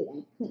very good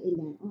at cutting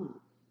that off.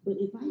 But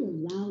if I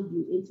allow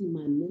you into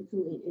my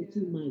mental and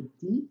into Yeah. my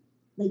deep,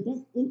 like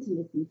that's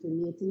intimacy for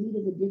me. And to me,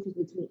 there's a difference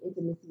between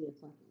intimacy and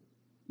fucking.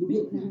 You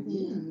get Big what I'm facts.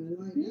 saying? yeah,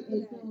 like Big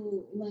And that's facts.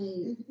 so, like,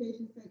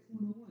 education sex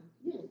 101.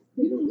 yes, You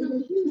there's don't there's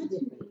have a to huge touch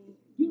difference. me.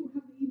 You don't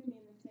have to even be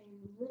in the same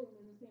room,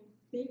 in the same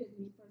state as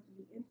me for us to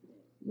be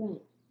intimate.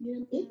 Right. You know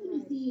what I'm saying?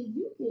 Like, Intimacy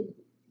is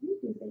you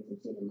can say some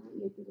shit in my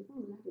ear through the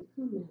phone and I can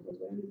come that way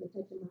without even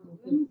touching my own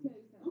let me pussy. tell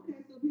you something. Okay,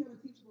 so we have a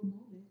teachable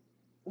moment.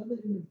 Other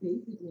than the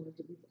basic ones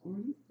that we've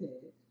already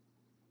said,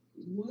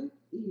 what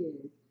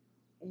is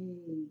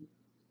a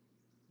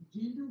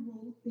gender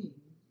role thing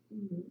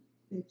Mm-hmm.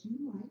 that you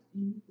like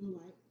and you feel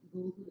like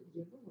goes with a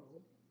gender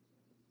role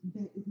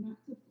that is not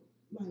typical?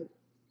 Like,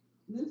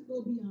 let's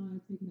go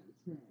beyond taking out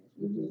the trash,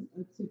 which is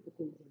Mm-hmm. a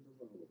typical gender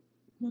role.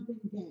 Pumping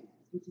gas,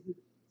 which is a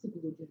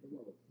typical gender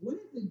role. What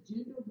is a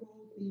gender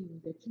role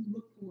thing that you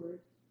look for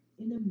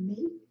in a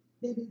mate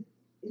that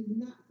is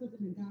not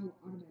something a guy will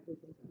automatically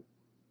think of?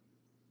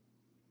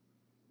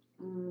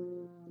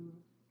 Um,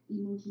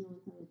 Emotional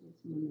intelligence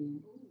from a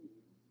man. Ooh.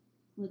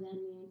 For that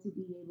man to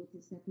be able to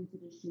step into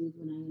the shoes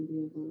when I am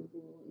being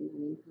vulnerable and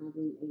I am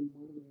having a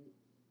moment,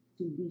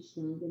 to be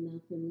strong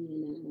enough for me in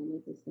that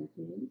moment to step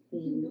in And to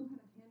know how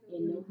to handle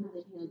and your know how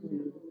to emotions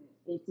in handle that me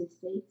moment. and to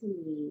say to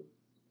me,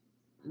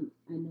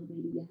 I know,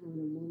 baby, you're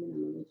having a moment. I'm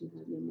gonna let you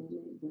have your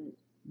moment, but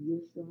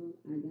you're strong.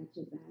 I got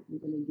your back.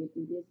 We're gonna get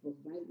through this. But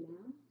right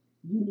now,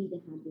 you need to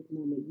have this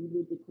moment. You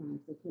need to cry.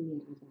 So come here.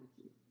 I got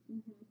you.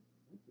 Mm-hmm.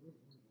 That's really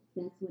vulnerable.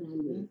 That's what I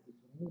need.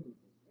 That's vulnerable.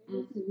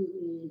 It's,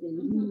 Absolutely is. And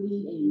I'm you talking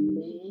need a being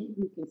man naked.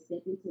 who can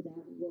step into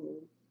that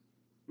role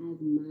as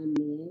my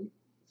man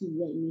to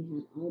let me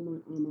have all my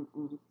armor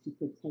off to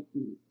protect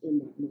me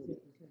in I that can tip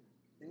moment. percent.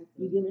 That's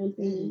You a get what I'm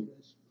that is saying? a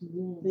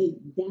strong. Like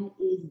that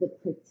is the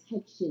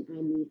protection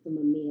I need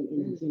from a man in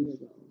That a is a gender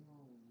role. strong.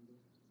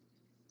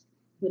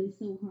 But it's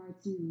so hard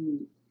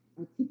to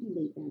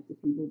articulate that to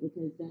people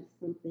because that's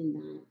something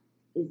that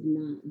is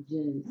not I don't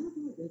just.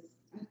 feel like this.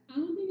 I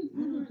don't think it's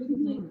I hard to don't think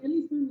it's articulate. hard. At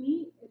least for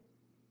me,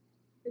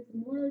 it's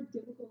more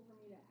difficult for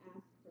me to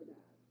ask for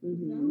that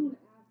because I don't Mm-hmm. want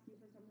to ask you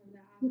for something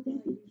that I But feel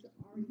that's like the you should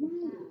already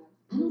right. have.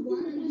 I But don't why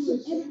feel are like I you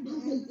should ever ashamed to ask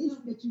ask like for this,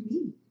 something that you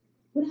need?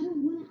 but I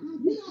don't want to ask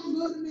You like don't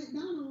go to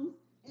McDonald's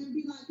and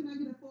be like, "Can I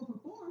get a 4 for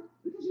 4?"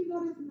 Because you know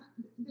that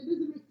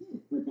doesn't make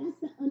sense. But that's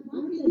the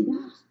Why can you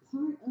not? unorthodox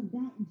part of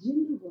that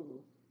gender role.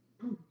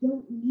 I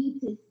don't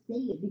need to say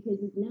it because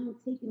it's now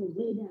taking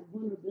away that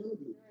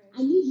vulnerability. Right.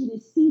 I need you to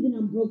see that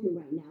I'm broken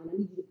right now, and I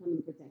need you to come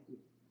and protect me.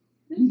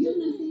 That's You get just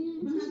what I'm like saying?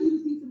 But how do you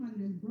see somebody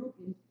that's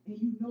broken and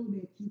you know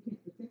that you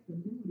can't protect them?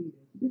 Then what do you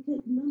do?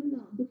 Because no, no,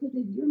 no. Because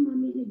if you're my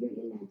man and you're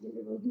in that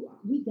gender role, you are.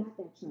 We got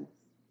that trust,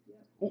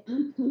 yep. and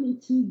I'm coming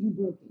to you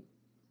broken.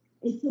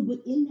 And so, but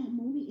in that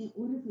moment, in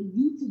order for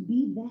you to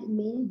be that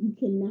man, you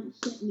cannot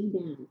shut me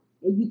down.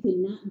 And you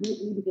cannot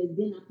break me because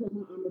then I put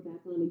my armor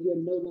back on and you're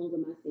no longer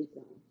my safe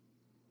zone.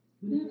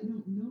 But if That, they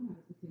don't know how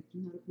to protect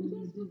you, what but are you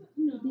that's gonna just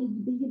do? no.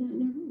 Then you're not in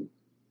that room.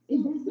 It's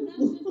So, that but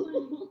simple.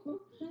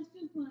 that's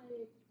just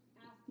like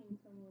asking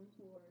someone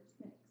for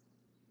sex.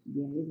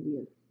 Yeah, it's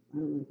weird. I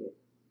don't like it.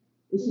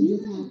 It If should you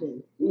just gotta, happen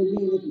you know,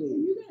 like if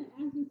organically. you gotta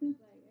ask for sex,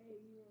 like, hey,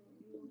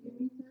 you gonna give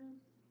me some,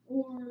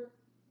 or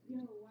yo,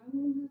 why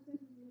won't we have sex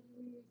as much as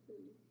we used to?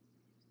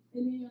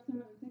 And then y'all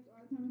start having sex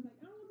all the time. It's like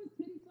I don't want this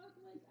pity fuck.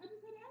 Like I just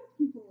had to ask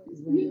you for it. You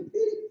know Right. what I'm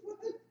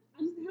saying? I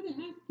just had to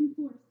ask you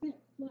for sex.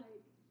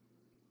 Like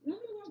let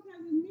me walk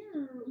past this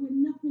mirror with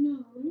nothing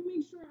on. Let me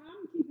make sure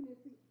I'm keeping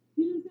it.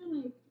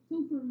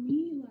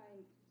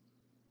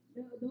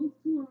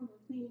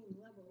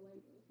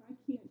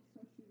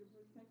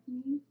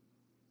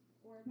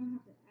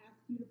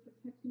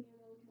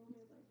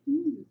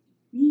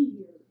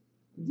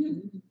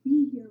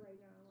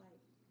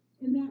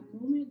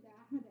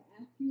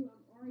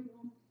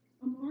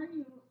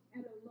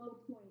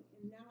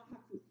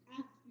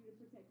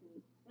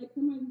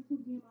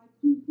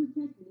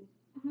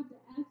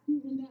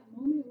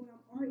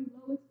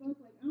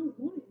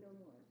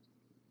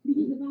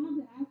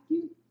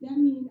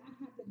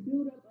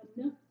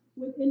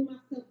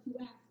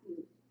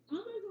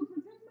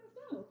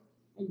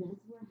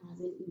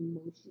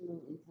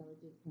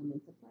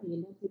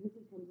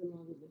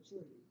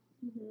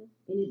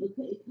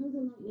 because it comes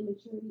along in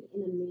maturity in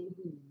a man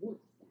who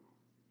wants that,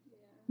 Yeah.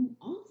 who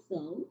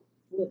also,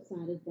 flip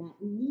side of that,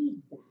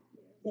 needs that.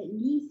 Yes. That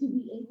needs to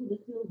be able to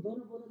feel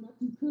vulnerable enough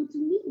to come to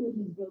me when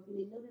he's broken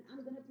and know that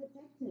I'm gonna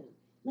protect him.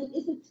 Like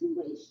it's a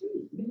two-way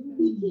street. Big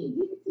He time. can't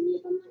give it to me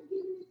if I'm not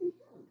giving it to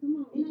him. Come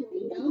on. And I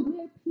think that's Nope.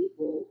 where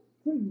people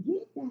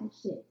forget that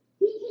shit.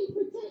 He can't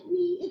protect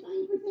me if I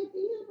ain't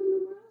protecting him from the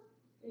world.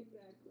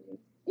 Exactly.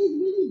 It's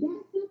really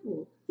that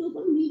simple. So if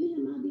I'm leaving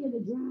him out there to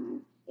dry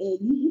and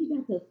he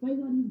got to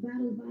fight all these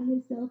battles by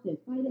himself and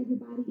fight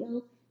everybody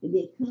else and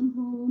then come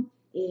home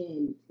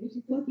and It's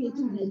just fucking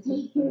try to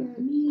take fine. care of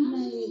me, I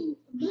like mean,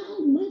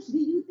 how much do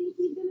you think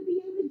he's gonna be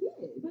able to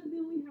give? but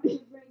then we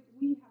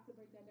have to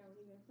break that down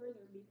even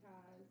further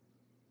because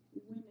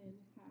women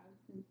have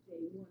since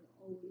day one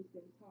always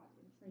been taught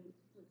and trained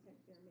to protect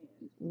their man.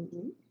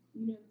 Mm-hmm.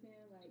 You know what I'm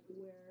saying? Like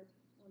where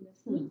on the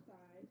flip Huh.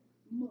 side,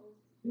 most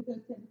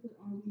Because technically,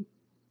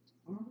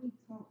 are we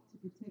taught to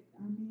protect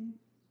our men,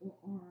 or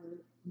are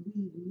we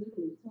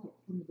literally taught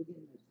from the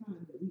beginning of time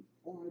that we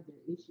are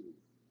their issues?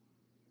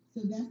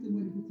 So that's the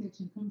where the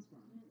protection comes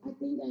from. I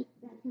think that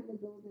kind of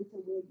goes into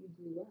where you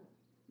grew up.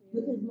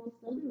 yeah. Because most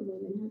other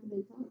women haven't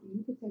been taught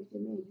you protect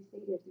your man, you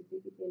stay there through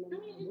thick and thin no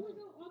I mean, matter if we what.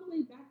 go all the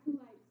way back to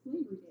like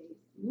slavery days,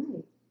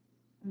 Right.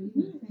 You know,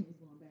 women Saint is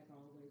going back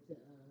all the way to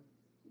Adam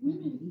and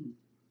women Eve.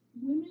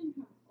 women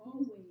have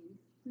always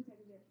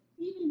protected their.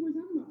 Even if we're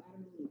talking about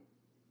Adam and Eve,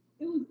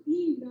 it was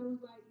Eve that was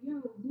like, "Yo,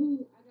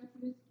 boo, I got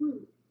you this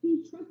fruit."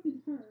 He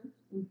trusted her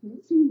Mm-hmm.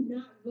 to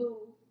not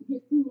go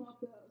get fruit off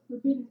the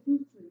forbidden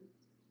fruit tree.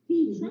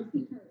 He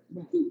trusted her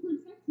Right. to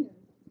protect him.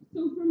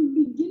 So from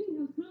the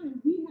beginning of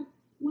time, we have.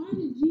 Why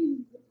did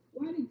Jesus?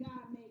 Why did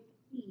God make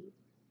Eve?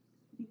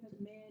 Because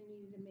man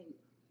needed a mate.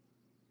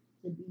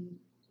 To be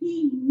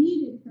He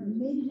needed her.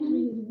 made You it feel out of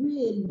me? his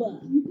rib, but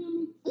You feel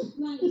me?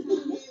 Like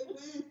how.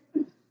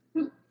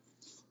 Midwest.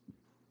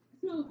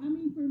 So I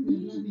mean, for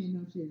Because black me, men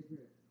don't share his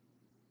bread.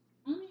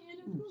 I mean, and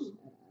that's oh, cool.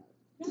 shut up.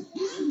 That's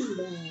I'll be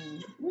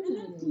there. We're and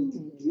not that's cool.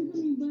 entertaining You feel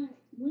that. me? But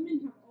women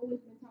have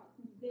always been taught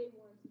since day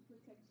one to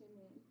protect your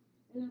man,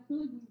 and I feel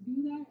like we do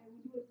that, and we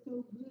do it so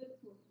good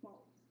to a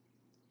fault.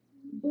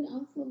 But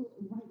also,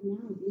 right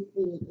now, this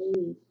day and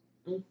age,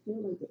 I feel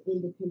like the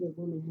independent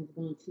woman has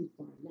gone too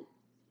far left.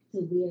 To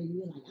where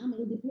you're like, I'm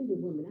an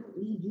independent woman. I don't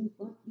need you.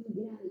 Fuck you.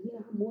 Get out of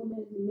here. I'm more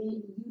man than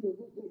you. The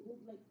whoop, whoop,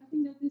 whoop. Like, I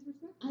think that's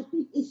disrespectful. I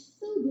think it's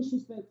so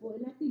disrespectful,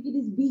 and I think it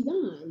is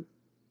beyond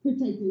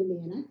protecting the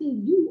man. I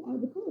think you are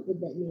the cause of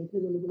that man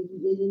feeling the way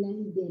he is, and that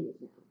he's damaged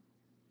now.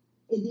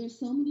 And there's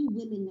so many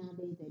women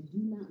nowadays that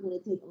do not want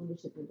to take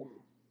ownership of that.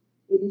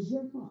 It is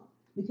your fault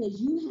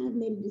because you have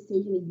made a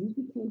decision and you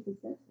became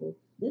successful.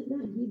 Does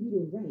not give you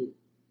the right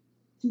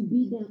to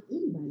beat down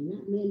anybody,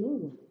 not man nor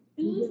woman.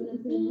 And You let's get what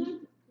I'm and saying?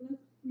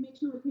 let's make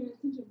sure we're paying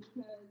attention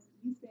because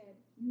you said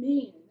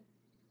man,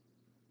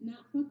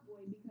 not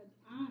fuckboy. Because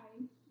I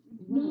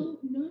Right.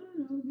 no.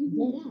 This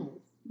Dead is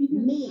ass.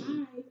 because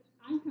Man.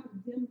 I have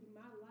dimmed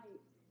my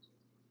light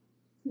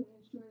to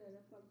ensure that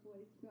a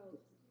fuckboy felt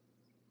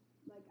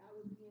like I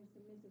was being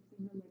submissive to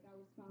him, like I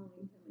was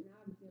following him, and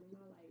I've dimmed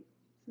my light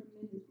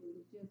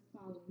tremendously just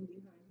following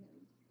behind him.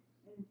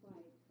 And it's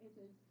like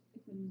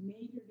it's a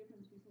major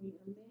difference between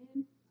a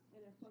man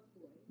and a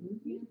fuckboy.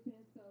 Mm-hmm. You know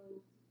what I'm saying?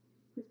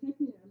 So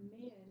protecting a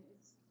man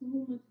is so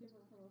much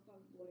different from a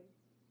fuckboy.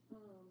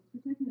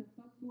 Protecting a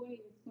fuckboy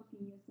is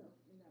fucking yourself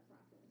in that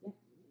process. Yep.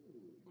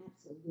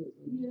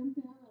 Absolutely. You know what I'm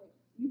saying? Like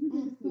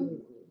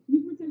Absolutely. you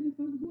protect a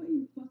fuckboy,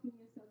 you're fucking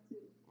yourself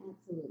too.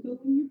 Absolutely. But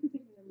when you're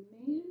protecting a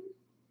man,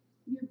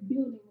 you're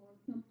building on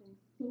something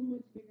so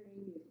much bigger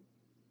than you.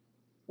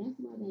 That's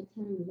why that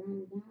term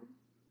ride or die.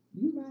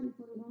 You riding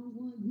for the wrong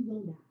one, you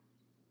gonna die.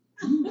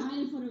 You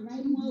riding for the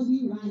right one,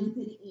 we riding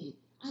to the end.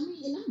 I mean,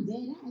 and I'm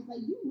dead ass.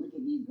 Like you look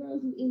at these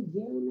girls who in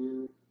jail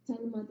now,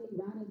 talking about they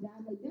ride or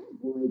die. Like that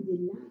boy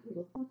did not give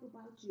a fuck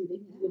about you. That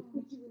he would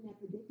put you in that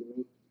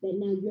predicament that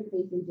now you're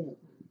facing jail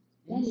time.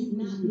 That And is he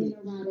not was being rich.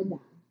 a ride or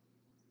die.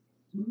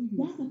 But who you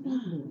That's a riding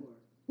fuck nine boy.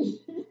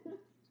 for?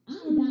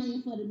 I'm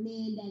dying for the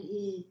man that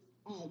is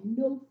at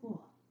no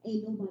fault.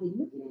 Ain't nobody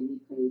looking at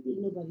me crazy.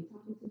 Ain't nobody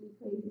talking to me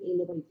crazy. Ain't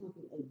nobody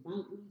talking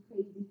about me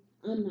crazy.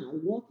 I'm not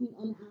walking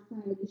on the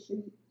outside of the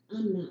street.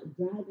 I'm not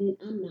driving.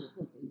 I'm not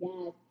pumping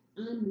gas.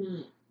 I'm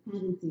not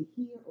having to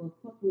hear or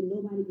fuck with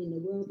nobody in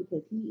the world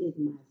because he is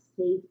my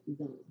safe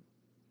zone.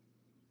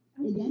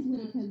 I And that's think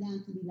what it that comes down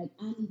to be like,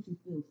 I need to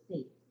feel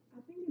safe. I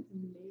think it's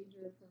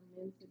major for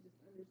men to just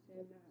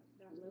understand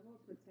that level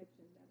of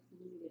protection that's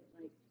needed.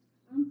 Like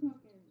I'm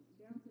talking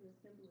down to the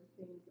simplest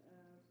things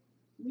of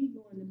we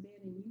going to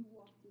bed and you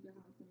walk through the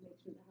house and make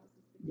sure the house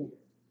is Yes.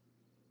 secure.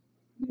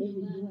 You the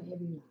Every last door,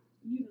 every lock.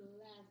 you the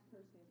last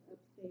person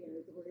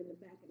upstairs or in the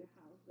back of the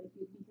house, like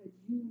because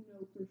you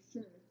know for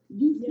sure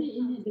You your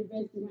sitting house at the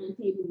is secure. restaurant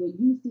table where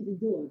you see the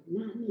door,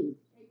 not me.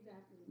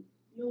 Exactly.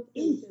 You don't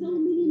feel It's shit so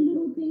back in many the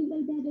little door. things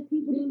like that that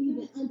people Big don't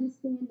even facts.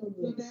 understand no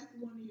So more. that's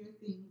one of your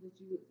things that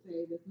you would say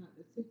that's not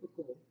the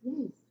typical.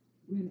 Yes.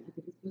 Granted, I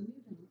think it's because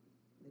of your job.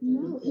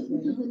 No, It's it's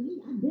because because of me.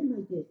 I've been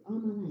like this all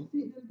my life.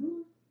 sitting at the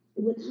door.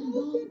 When I Most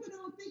go people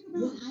don't think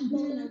when about I go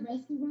in a their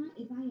restaurant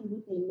if I am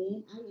with a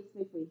man, I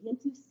expect for him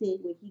to sit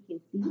where he can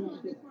see I feel that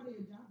like that's door. part of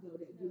your job though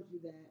that No. gives you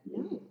that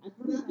No, edge. I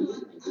Because promise I wish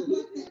I I did. feel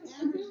like the If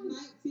average it was,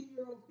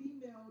 19-year-old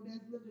female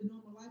that's lived a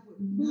normal life would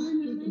but we're not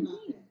not think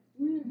about 19. that.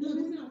 We're No, and that's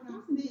we're not not what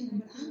I'm talking to saying.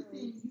 But I'm 19-year-olds.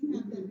 saying you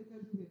have that Mhm.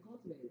 because you've been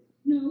cultivated.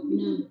 No,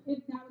 because No, if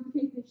that was the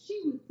case, then she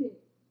would sit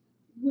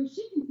where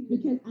she can see the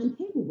because door. I'm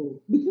capable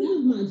because That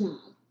of my job.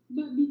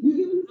 But You because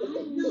get what I'm I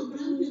saying? am No, but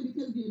I'm saying so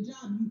because of your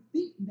job, you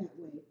think that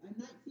way. A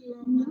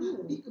 19-year-old might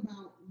not No, think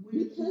about where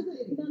because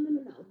she's of sitting.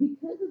 no.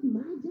 Because of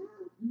my job,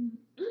 Mm-hmm.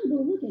 I'm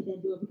gonna look at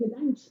that door because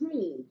I'm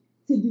trained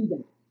to do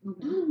that. I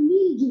Okay. don't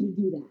need you to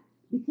do that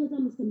because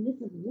I'm a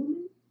submissive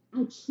woman.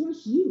 I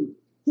trust you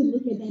to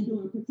look at that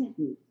door and protect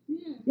me.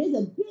 yeah. There's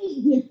a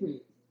big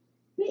difference.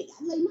 Big,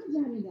 like my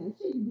job ain't got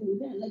shit to do with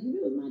that. Like if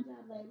it was my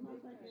job, like Big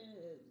fact.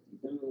 motherfucker,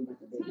 don't know about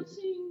the business.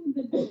 Touching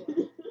the door.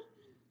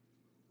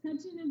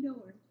 Touching the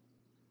door.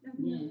 That's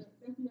Yes.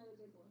 another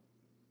big one.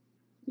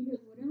 Because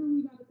whatever we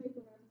about to face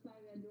on the other side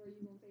of that door,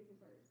 you gonna face it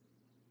first.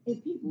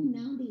 If people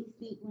nowadays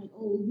think like,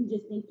 oh, you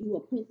just think you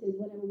a princess,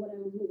 whatever,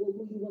 will you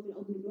want me to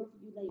open the door for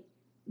you? Like,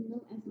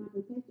 as my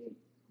protector,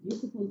 you're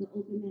supposed to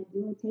open that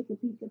door, take a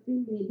peek up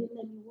in there, and then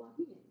let me walk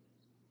in.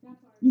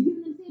 That part. You get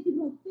what I'm saying? People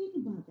don't think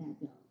about that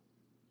though.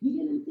 You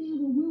get what I'm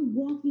saying? When we're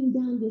walking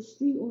down the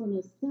street or on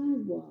a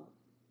sidewalk,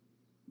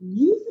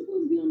 you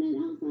supposed to be on that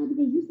outside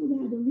because you're supposed to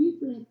have the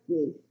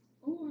reflexes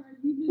Or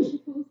you just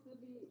supposed to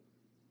be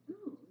I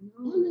don't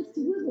know, on the man. It's just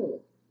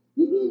swivel.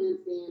 You get what ugh. I'm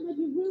saying? Like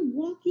if we're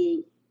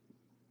walking,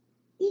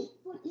 if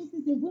for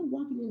instance, if we're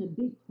walking in a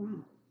big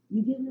crowd,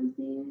 you get what I'm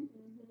saying?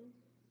 Mhm.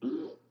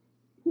 I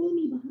pull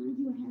me behind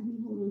you and have me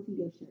hold on to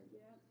your shirt.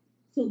 Yep.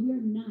 So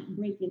we're not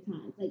breaking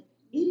ties. Like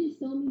it Yep. is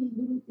so many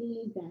little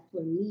things that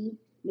for me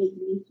make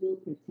me feel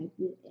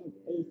protected as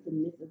a Yeah.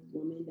 submissive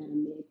woman that a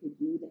man could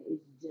do that is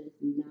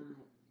just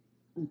not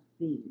a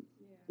thing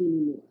Yeah.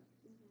 anymore.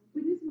 Mhm.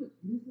 But this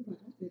is like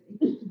I said, a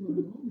teachable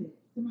moment.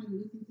 Somebody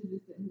listening to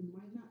this that who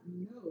might not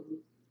know,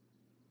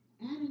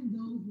 adding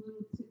those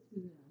little tips to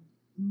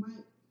them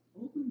might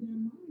open their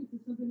mind to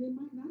something they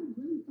might not have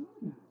really thought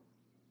about.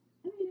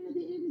 I mean, at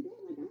the end of the day,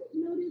 like I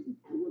didn't know this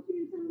at one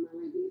period of time in my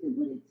life either,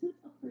 but it took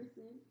a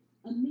person,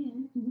 a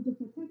man who was a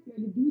protector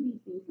to do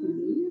these things So to that's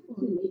what we're me here to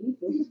for. make me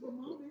feel Teachable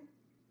protected.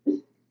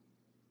 moment.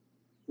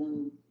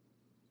 So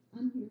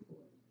I'm here for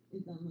it.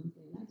 Is all I'm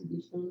saying. I can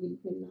be strong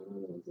independent all I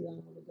want to. I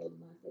don't want to go to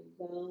my safe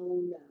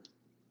zone and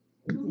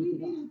But take we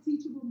it need off. a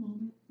teachable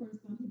moment for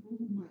some people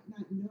who might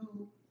not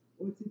know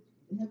or to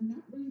have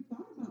not really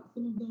thought about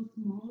some of those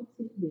small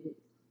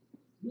tidbits.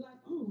 Be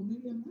like, oh,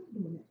 maybe I'm not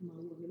doing that for my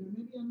woman, or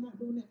maybe I'm not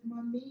doing that for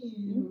my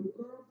man or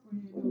Mm-hmm.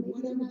 girlfriend Or or maybe I'm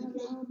whatever not the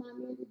case. allowing my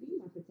man to be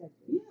my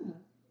protector. Yeah.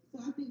 So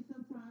I think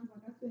sometimes,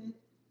 like I said,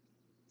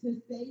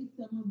 to say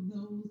some of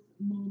those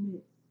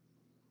moments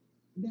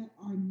that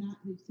are not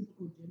the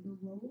typical gender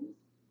roles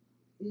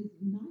is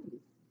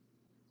nice.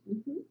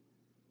 Mm-hmm.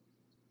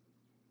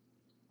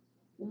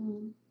 So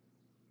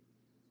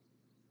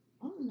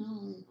all in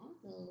all, and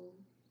also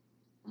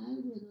I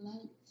would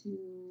like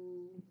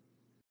to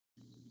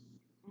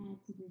add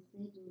to this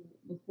segment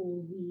before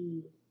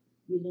we,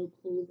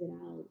 close it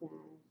out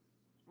that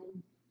I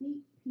think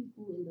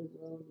people in the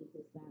world need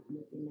to stop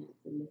looking at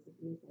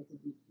submissiveness as a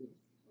weakness.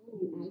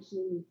 You Oh,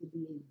 actually need to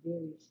be a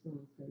very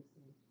strong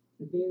person,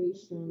 to be very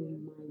submissive, strong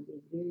yeah.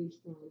 minded, very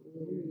strong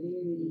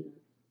willed,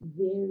 Very,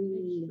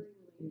 very, yeah, very,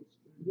 Extremely.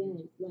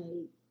 extremely. yes,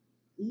 like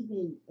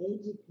even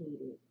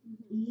educated,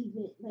 Mhm.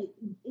 even like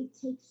it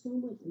takes so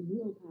much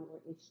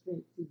willpower and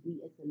strength to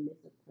be a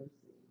submissive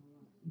person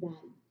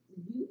that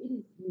it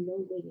is no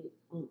way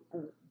on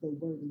earth the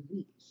word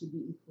weak should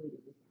be equated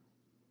with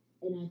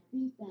that. And I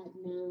think that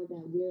now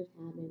that we're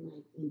having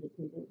like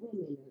independent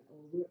women or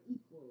we're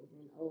equals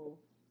and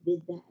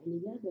this, that,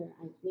 and the other,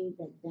 I think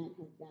that that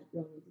has got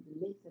thrown into the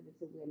mix of it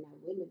to where now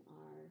women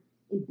are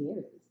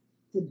embarrassed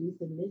to be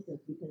submissive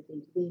because they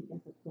think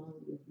that's a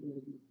quality of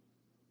being weak.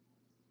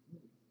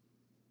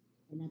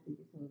 And I think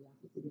it's totally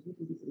opposite. If you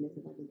can be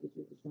submissive, I think that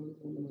you're the strongest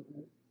woman on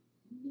earth.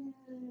 Yeah,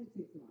 it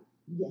takes a lot.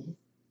 Yes.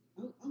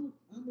 I'm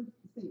gonna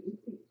say it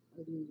takes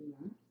a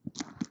lot.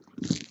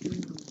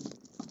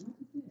 And like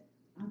I said,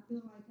 I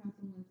feel like how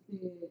someone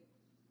said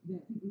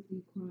that people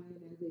see crying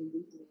as a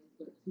weakness,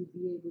 but to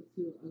be able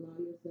to allow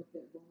yourself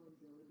that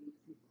vulnerability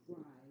to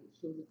cry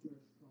shows that you're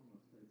a stronger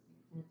person.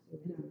 And I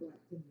Absolutely. feel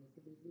like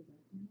submissive is the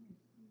best one.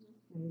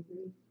 I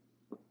agree.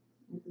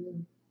 I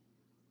do.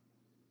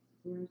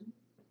 Raja?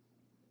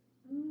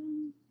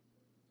 Um,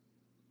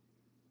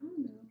 I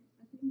don't know.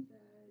 I think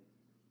that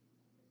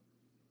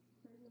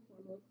first and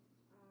foremost,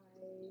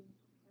 I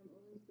am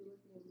only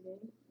soliciting men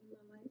in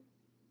my life.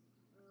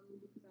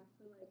 Because I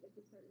feel like at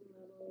a certain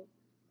level,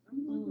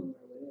 I'm going Oh,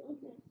 somewhere with it.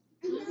 okay.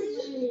 And I there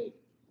was you like,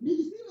 did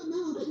you see my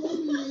mouth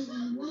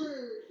formulating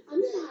words? I'm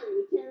sorry.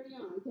 Carry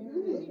on. Go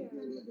Carry ahead, on. you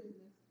handle your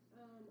business.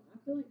 I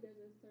feel like there's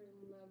a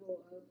certain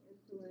level of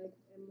intellect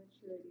and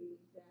maturity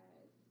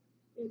that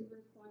is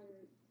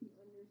required to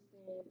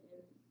understand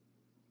and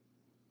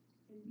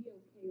be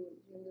okay with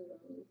gender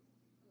roles.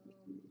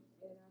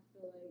 And I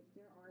feel like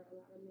there are a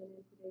lot of men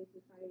in today's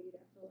society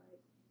that feel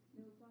like,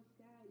 no, fuck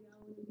that. Y'all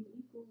want to be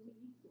we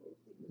equal.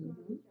 Take the Mm-hmm.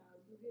 garbage out.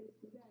 Do this.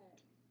 Do that.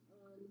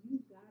 You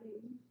got it.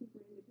 You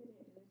super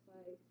independent, and it's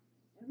like,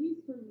 at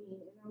least for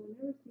me, and I will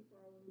never speak for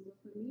all women, but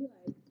for me,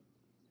 like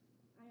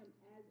I am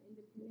as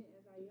independent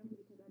as I am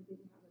because I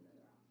didn't have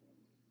another option.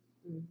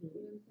 You know Mm-hmm.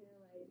 what I'm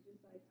saying? Like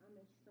just like I'm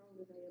as strong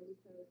as I am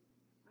because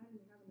I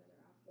didn't have another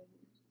option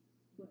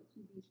but to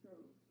be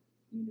strong.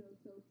 You know,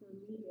 so for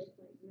me, it's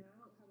like now I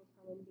don't have a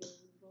problem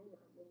being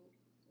vulnerable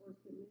or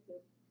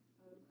submissive.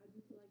 I do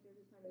feel like there's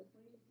a time and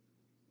place.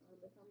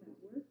 If I'm at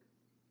work,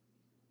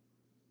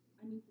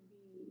 I need to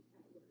be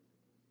at work.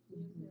 You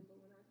know what I'm Mm-hmm. saying? But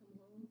when I come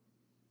home,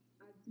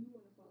 I do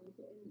want to fall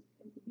into it.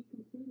 And to be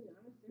completely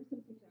honest, there's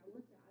some things at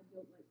work that I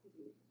don't like to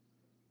do.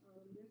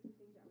 There's some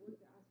things at work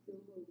that I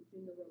still hold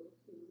gender roles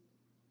to.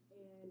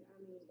 And I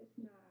mean, it's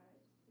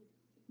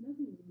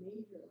nothing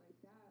major like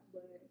that,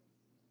 but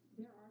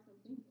there are some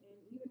things, and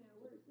even at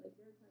work, like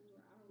there are times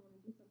where I don't want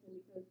to do something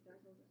because that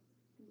goes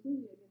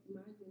completely against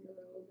my gender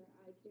role that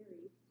I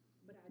carry,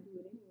 but I do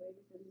it anyway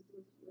because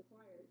it's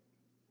required.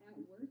 At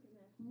work and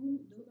at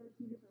home, those are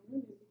two different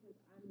women because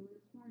I'm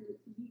required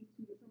to be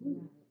two different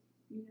women. Right.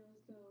 You know,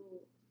 so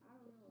I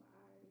don't know.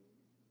 I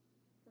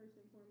first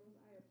and foremost,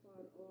 I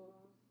applaud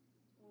all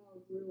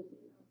real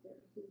men out there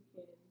who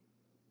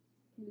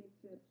can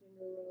accept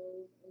gender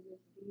roles and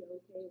just be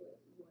okay with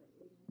what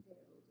it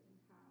entails and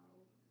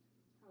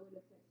how it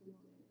affects a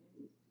woman.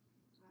 And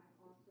I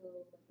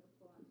also like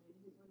applaud men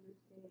who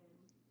understand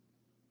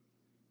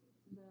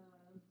the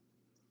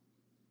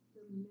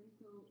the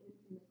mental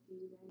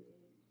intimacy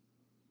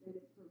that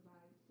it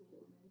provides to a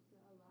woman to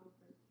allow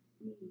her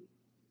to be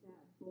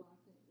that boss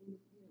and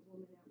independent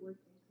woman at work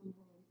and come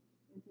home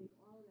and take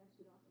all of that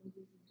shit off and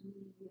just be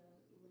a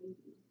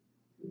lady.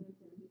 You know what I'm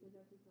saying? Mm-hmm. Because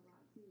that takes a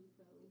lot too.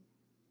 So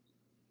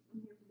I'm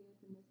here for being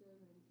submissive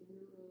and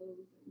gender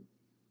roles and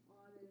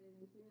all that it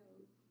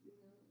entails, you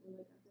know. And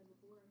like I said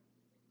before,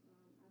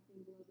 I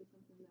think love is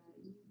something that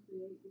you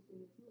create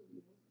between the two of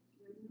you.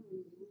 There's no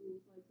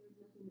rules, like there's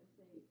nothing to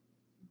say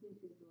this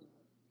is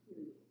love,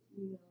 period.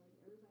 You know, like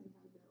everybody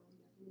has their own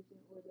definition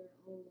or their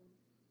own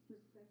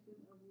perspective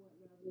of what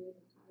love is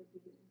and how to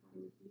give it and how to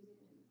receive it.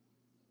 And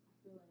I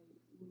feel like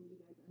when you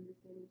guys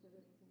understand each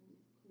other and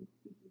can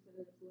speak each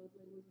other's love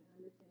language and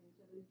understand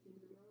each other's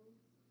gender roles,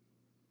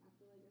 I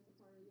feel like that's a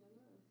part of your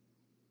love.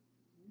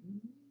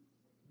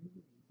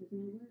 But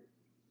that work,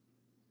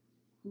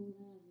 hold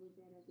ass, look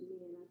at as a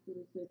man. I feel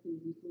especially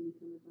before you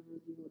coming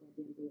behind you, hold that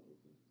damn door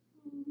open.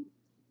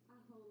 I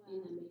whole And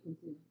I ass, make him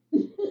too.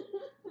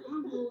 I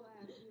whole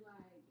ass be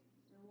like,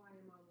 and why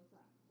am I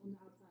on the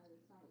outside of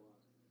the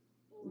sidewalk?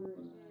 Or Or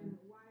and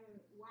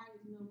why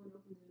is no one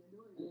opening the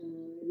door yet?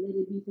 let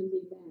it be some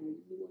big bags.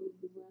 You want me to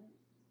do what?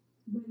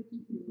 But if you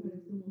think about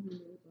it, Mm-hmm. someone who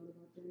never thought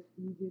about that,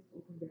 you just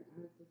opened their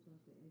eyes to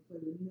something, and for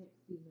the next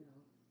female,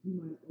 you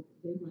might open,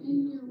 they might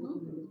And now you're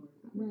open the welcome. door.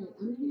 That's what Right.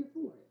 I'm I'm saying. here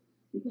for it.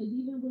 Because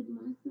even with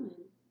my son,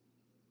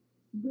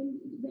 when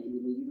baby,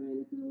 when you ride in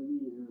the car with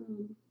me,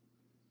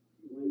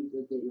 why you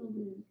still sitting over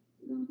there?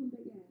 Go and put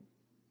that gas.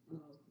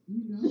 Oh,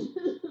 you know,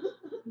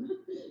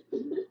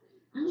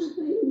 I don't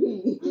play them I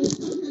games.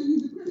 gotta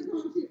use the credit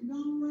card shit.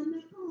 Don't run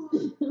that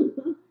card.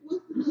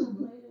 What's the I don't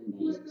number? play them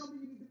What games. number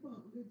you need to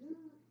pump? Good job.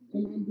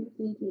 And I do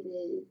think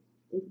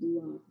it's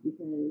lost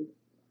because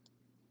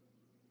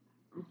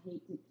I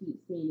hate to keep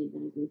saying it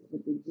like this,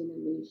 but the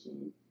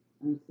generation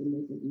of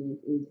submissiveness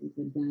is just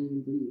a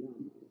dying breed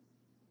almost.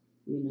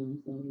 You know,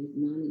 so it's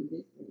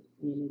non-existent,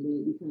 and when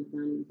it becomes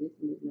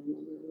non-existent, it's no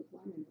longer a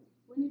requirement.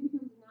 When it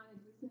becomes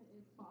non-existent,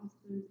 it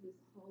fosters this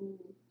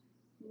whole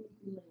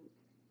sneaky link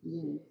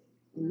Yes, shit.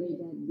 and make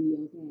Like, that be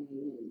okay,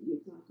 and you're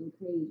talking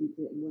crazy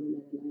to one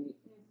another like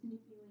and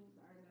sneaky links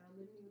are now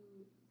the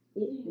new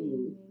it thing,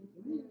 thing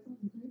Why and y'all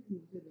talking crazy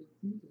instead of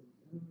sneaking?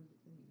 I don't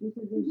understand.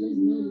 because there's because just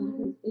there's no lack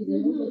of, no there's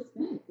there's no no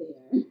respect respect.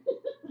 there.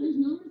 There's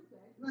no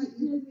respect Like,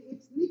 because if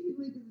sneaky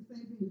link is the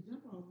same thing as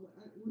jump off,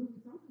 what are we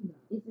talking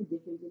about? It's a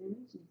different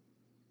generation.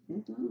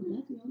 That's all. okay,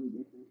 That's the only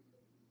difference.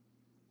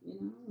 You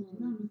know,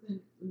 And I'm and just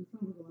saying, it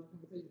sounds like a lot of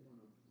conversation going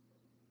on.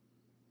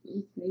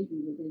 it's crazy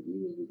because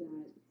even you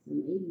got some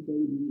 80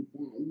 babies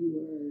that you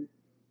were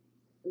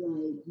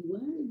like,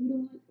 what? You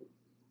don't like?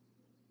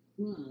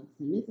 Well,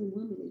 submissive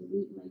woman is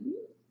weak. Like you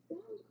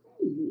sound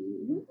crazy.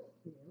 And What?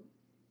 hell,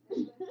 hey,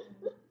 listen,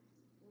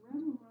 rub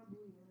on my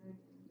booty and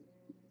next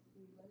to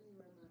you. Let me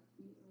rub my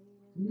feet on you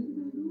and niggas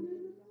my ain't doing that no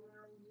legs more.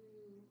 around you.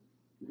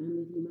 I mean,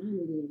 if you mind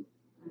it, then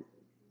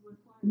It's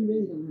you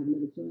really requirement. don't have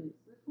another choice.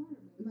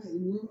 Requirement. Like,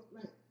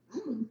 like, I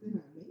don't understand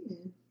how a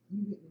man, you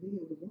get in the bed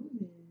with a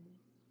woman,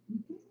 you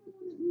can't have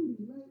on that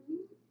booty. Like,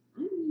 what?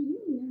 I mean, you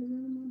ain't never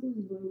around my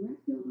booty, but wrap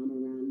your arm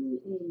around me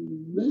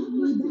and But I make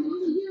feel me like, back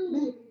to you.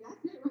 Baby,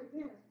 that's it right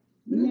there.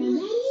 but I Now feel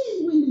like, that is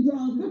when the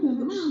drawers are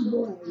coming out,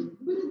 boy.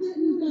 but is that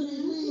You not a throw that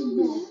natural leg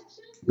back.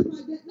 reaction?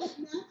 Like, that's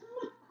natural?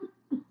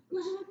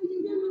 Like, how can you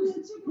give a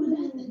little chicken Well,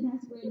 wing?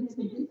 that's where there's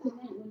a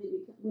disconnect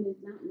when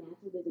it's not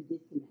natural. There's a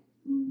disconnect.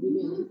 You Mm-hmm.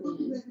 get How what the I'm fuck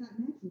is saying? that not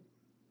natural?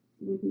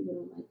 When people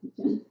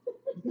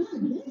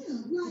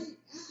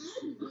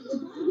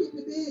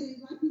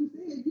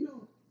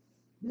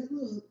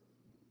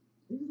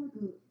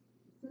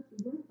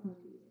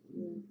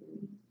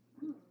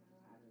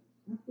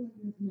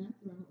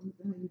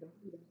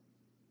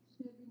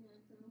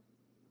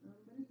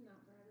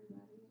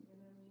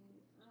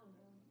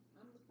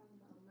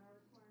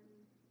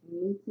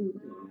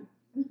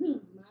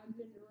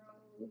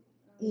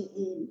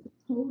And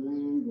hold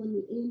lines when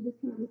we end this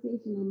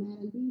conversation on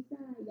Madam B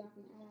side. Y'all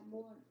can add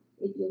more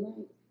if you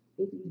like.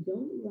 If you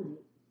don't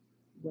like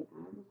what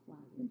I require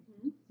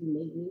Mm-hmm. to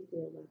make me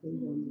feel like a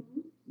woman,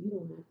 Mm-hmm. you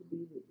don't have to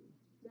be with me.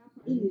 That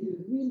part. It is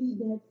really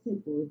that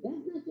simple. If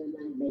that's not your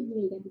life, baby, you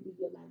ain't got to be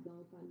your life.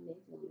 Don't find the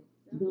next woman.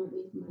 That Don't part.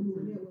 waste my Well,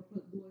 time. that where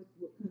fuck boys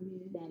would come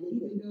in, That is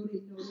even it. though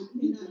they know they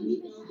You cannot can't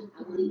meet even. those I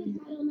wouldn't even requirements.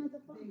 title them as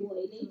a fuck They boy.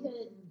 They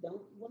still just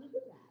don't want to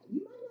do that. You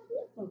might not be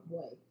a fuck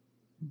boy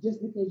just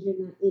because you're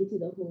not into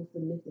the whole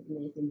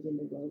submissiveness and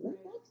gender roles. Right.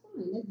 That's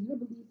fine. That's your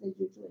belief. That's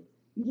your choice.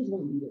 You just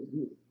won't be with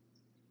me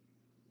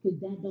because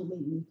that don't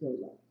make me feel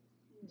loved.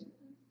 Yeah.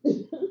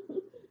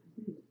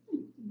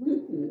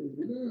 Right.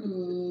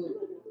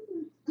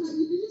 Girl,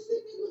 did you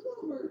see me look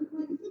over?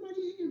 Like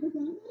somebody in here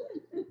besides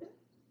us?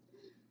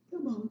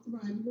 Come on,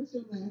 Taraji, what's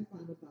your last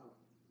final thought?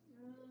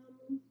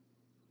 Um,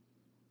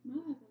 my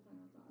last and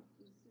final thoughts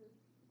is just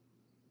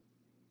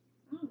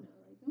I don't know,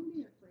 like don't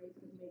be afraid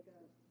to make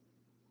up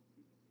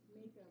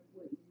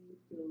what you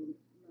feel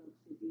love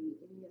should be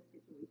in your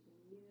situation.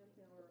 You know what I'm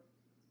saying? Or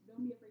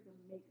don't be afraid to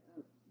make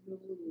up the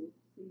rules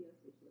to your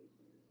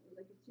situation.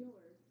 Like it's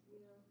yours, you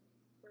know.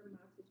 For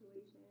my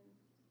situation,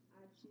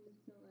 I choose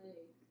to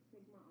like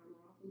take my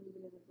armor off and leave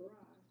it in the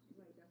garage.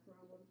 Like that's where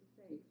I wanted to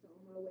stay. So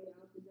on my way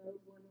out the door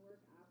going to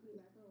work, I put it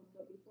back home.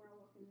 But before I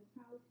walk in this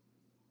house,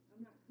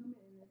 I'm not coming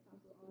in this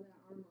house with all that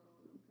armor on.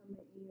 I'm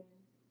coming in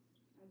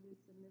as a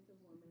submissive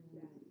woman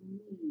that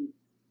needs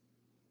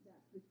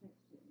that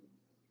protection.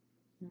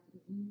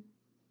 Capital E.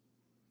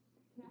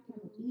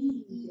 Capital Capital E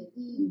need. E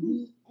E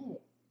D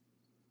X.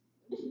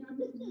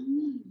 Capital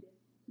need.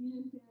 You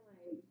know what I'm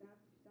saying?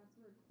 Like that's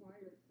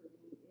required for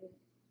me. It's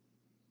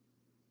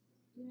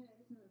yeah,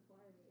 it's a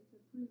requirement. It's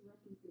a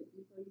prerequisite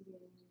before you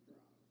get in these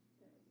draws.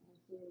 Okay.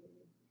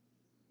 Absolutely.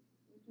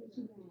 What you What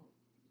you got? got?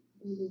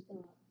 Any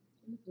thoughts?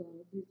 That's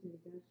all. Bitch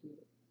ain't got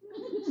shit.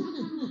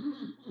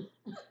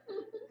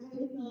 I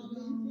It's ain't even all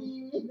gonna,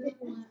 been you know said.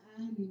 what?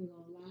 I ain't even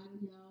gonna lie to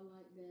y'all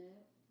like that.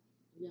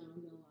 Y'all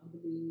know I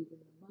believe in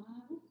the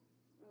Bible.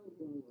 Oh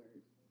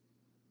Lord.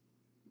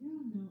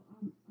 Y'all know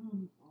I'm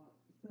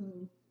so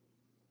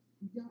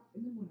y'all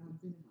number one,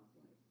 I've been a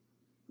housewife.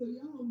 So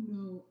y'all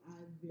know I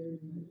very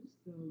much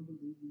Mm-hmm. so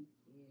believe in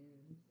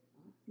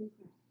Arts and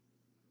crafts.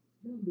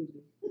 don't do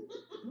me.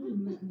 I'm a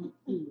black Martha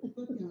Stewart.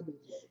 Fuck y'all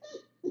bitches.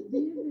 Do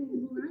your thing,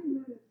 boo. I ain't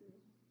mad at you.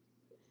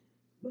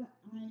 But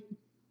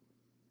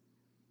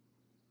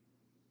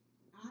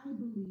I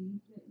believe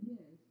that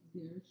yes,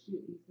 there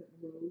should be certain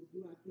roles.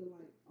 Do I feel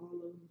like all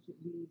of them should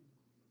be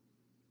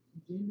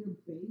gender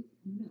based?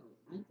 No.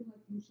 I feel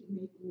like you should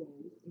make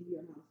roles in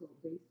your household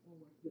based on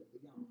what's good for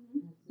y'all.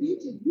 Mm-hmm.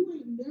 Bitch, Absolutely. if you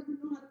ain't never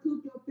know how to cook,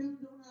 your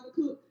family don't know how to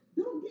cook,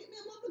 don't get in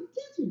that motherfucking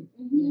kitchen.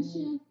 And he a Right.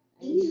 chef.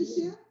 And he a Amen.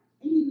 chef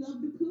and he love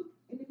to cook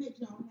and it makes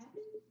y'all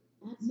happy.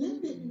 Let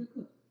that Absolutely. nigga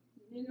cook.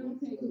 It don't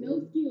take no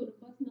Absolutely. skill to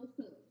bust no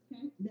subs,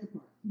 okay? That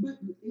part. But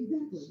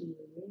exactly. Shit.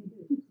 But,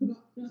 No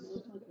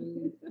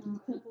fucking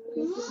Tupperware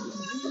should be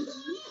uh, greasy.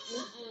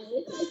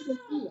 It takes a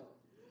skill.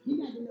 You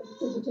got to know the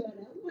temperature of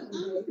that but water,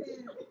 I'm baby.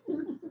 saying,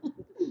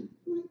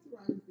 like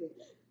Ryan said,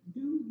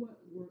 do what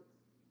works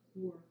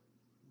for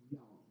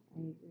y'all. I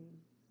agree.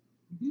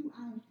 Do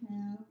I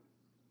have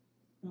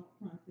thought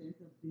process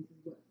of this is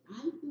what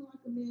I feel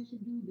like a man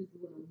should do, this is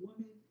what a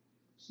woman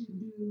should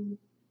do,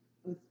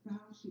 a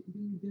spouse should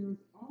do. There's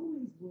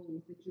always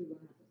roles that you're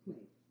gonna have to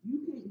play. You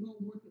can't go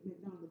work at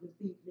McDonald's and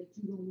think that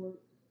you're gonna work,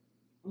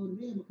 oh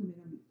today I'm gonna come in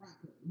and I'll be the fry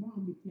cook, tomorrow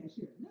I'm gonna be the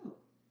cashier. No.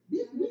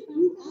 This week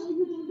you all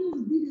you gonna do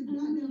is be this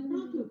goddamn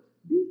fry cook.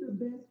 Be the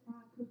best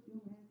fry cook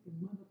your ass can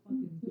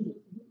motherfucking be.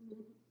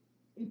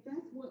 If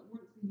that's what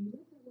works for you,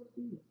 let that work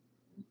for you.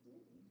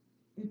 Absolutely.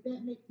 If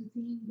that makes the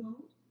team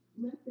go,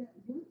 let that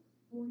work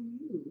for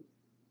you.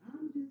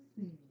 I'm just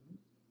saying,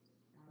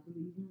 I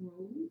believe in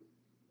roles,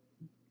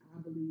 I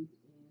believe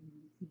in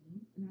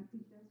routine, and I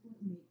think that's what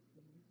makes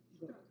things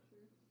go.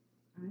 Structure.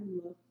 I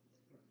love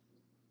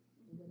structure.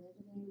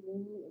 Whatever that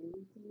rule or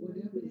routine may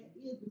Whatever be. that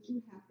is, but you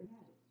have to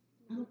have it.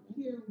 I Yeah. don't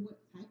care what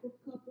type of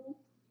couple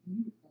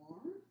you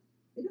are.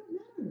 It don't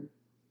matter.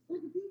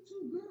 Like if you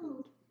two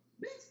girls,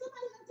 bitch,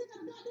 somebody gotta take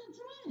out the goddamn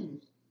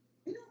trash.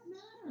 It don't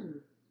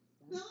matter.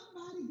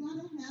 Somebody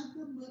gotta have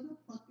the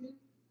motherfucking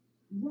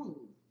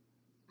role.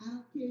 I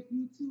don't care if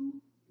you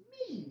two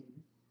men.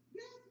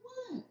 Guess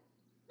what?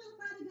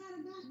 Somebody gotta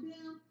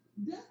goddamn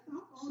dust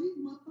off all these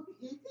motherfucking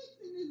antiques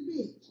in this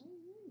bitch. I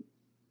agree.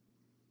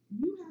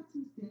 You have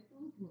to set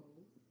those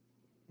roles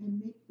and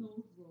make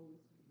those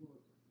roles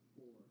work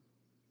for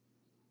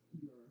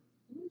your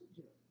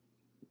relationship.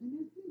 And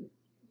that's it.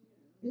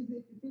 Yeah. Is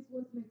if this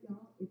was make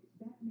y'all, if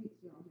that makes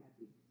y'all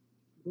happy,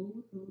 go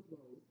with those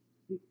roles,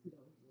 stick to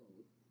those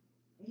roles.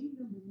 A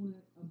number one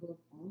above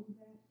all of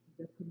that,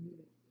 the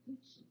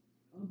communication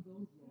of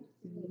those roles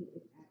to me Absolutely.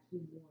 is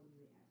actually more than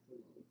the actual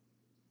roles.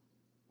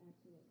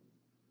 Absolutely.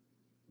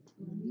 That's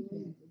what I You need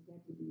will. that. You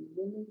got to be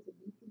willing to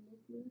be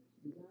submissive.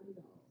 You got it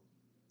all.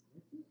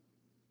 That's it.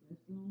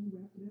 Let's go and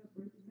wrap it up,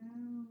 break it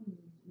down,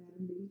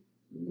 Madam B.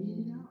 End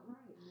it Man, out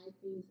right. I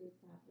think this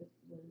topic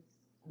was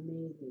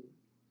amazing.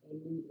 and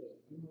need it.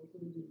 And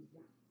hopefully we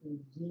got some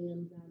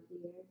gems out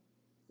there.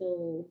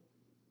 So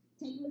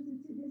take a listen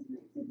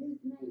to this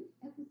night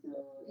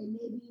episode and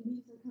maybe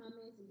leave some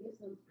comments and give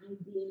some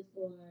ideas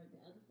for the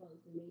other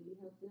folks and maybe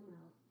help them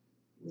out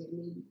where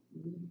maybe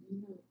need to be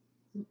helped.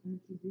 Some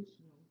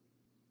untraditional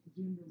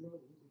gender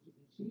roles that you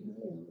can choose.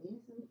 Hell, and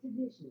some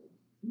traditional.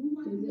 Who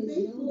won the There's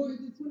debate no, awards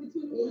in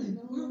 2021? there's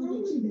no What longer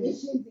wrong with that?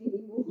 traditions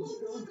anymore. Who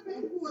won the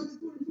debate awards in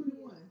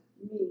 2021?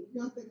 Me.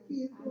 Y'all said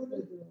kids I for still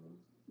this? do them.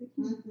 The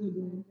I kids still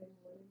do. sometimes they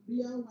more. Do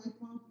y'all wipe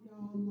off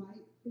y'all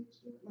light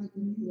fixture? Like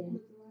when you Yeah.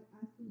 put the light, I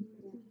still do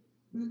that Yeah. too.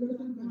 But I go to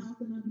some house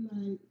and I be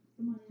like,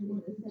 somebody ain't In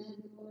want the this.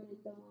 Saturday morning,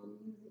 throw on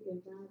music and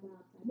vibe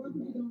out type What of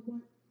if you day. don't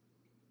want?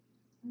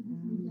 I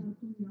just need y'all to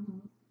clean your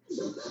house.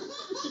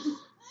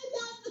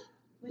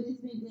 But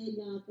it's been good,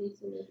 y'all. Thanks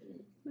for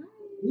listening. Bye.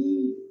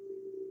 Peace.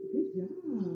 Good job.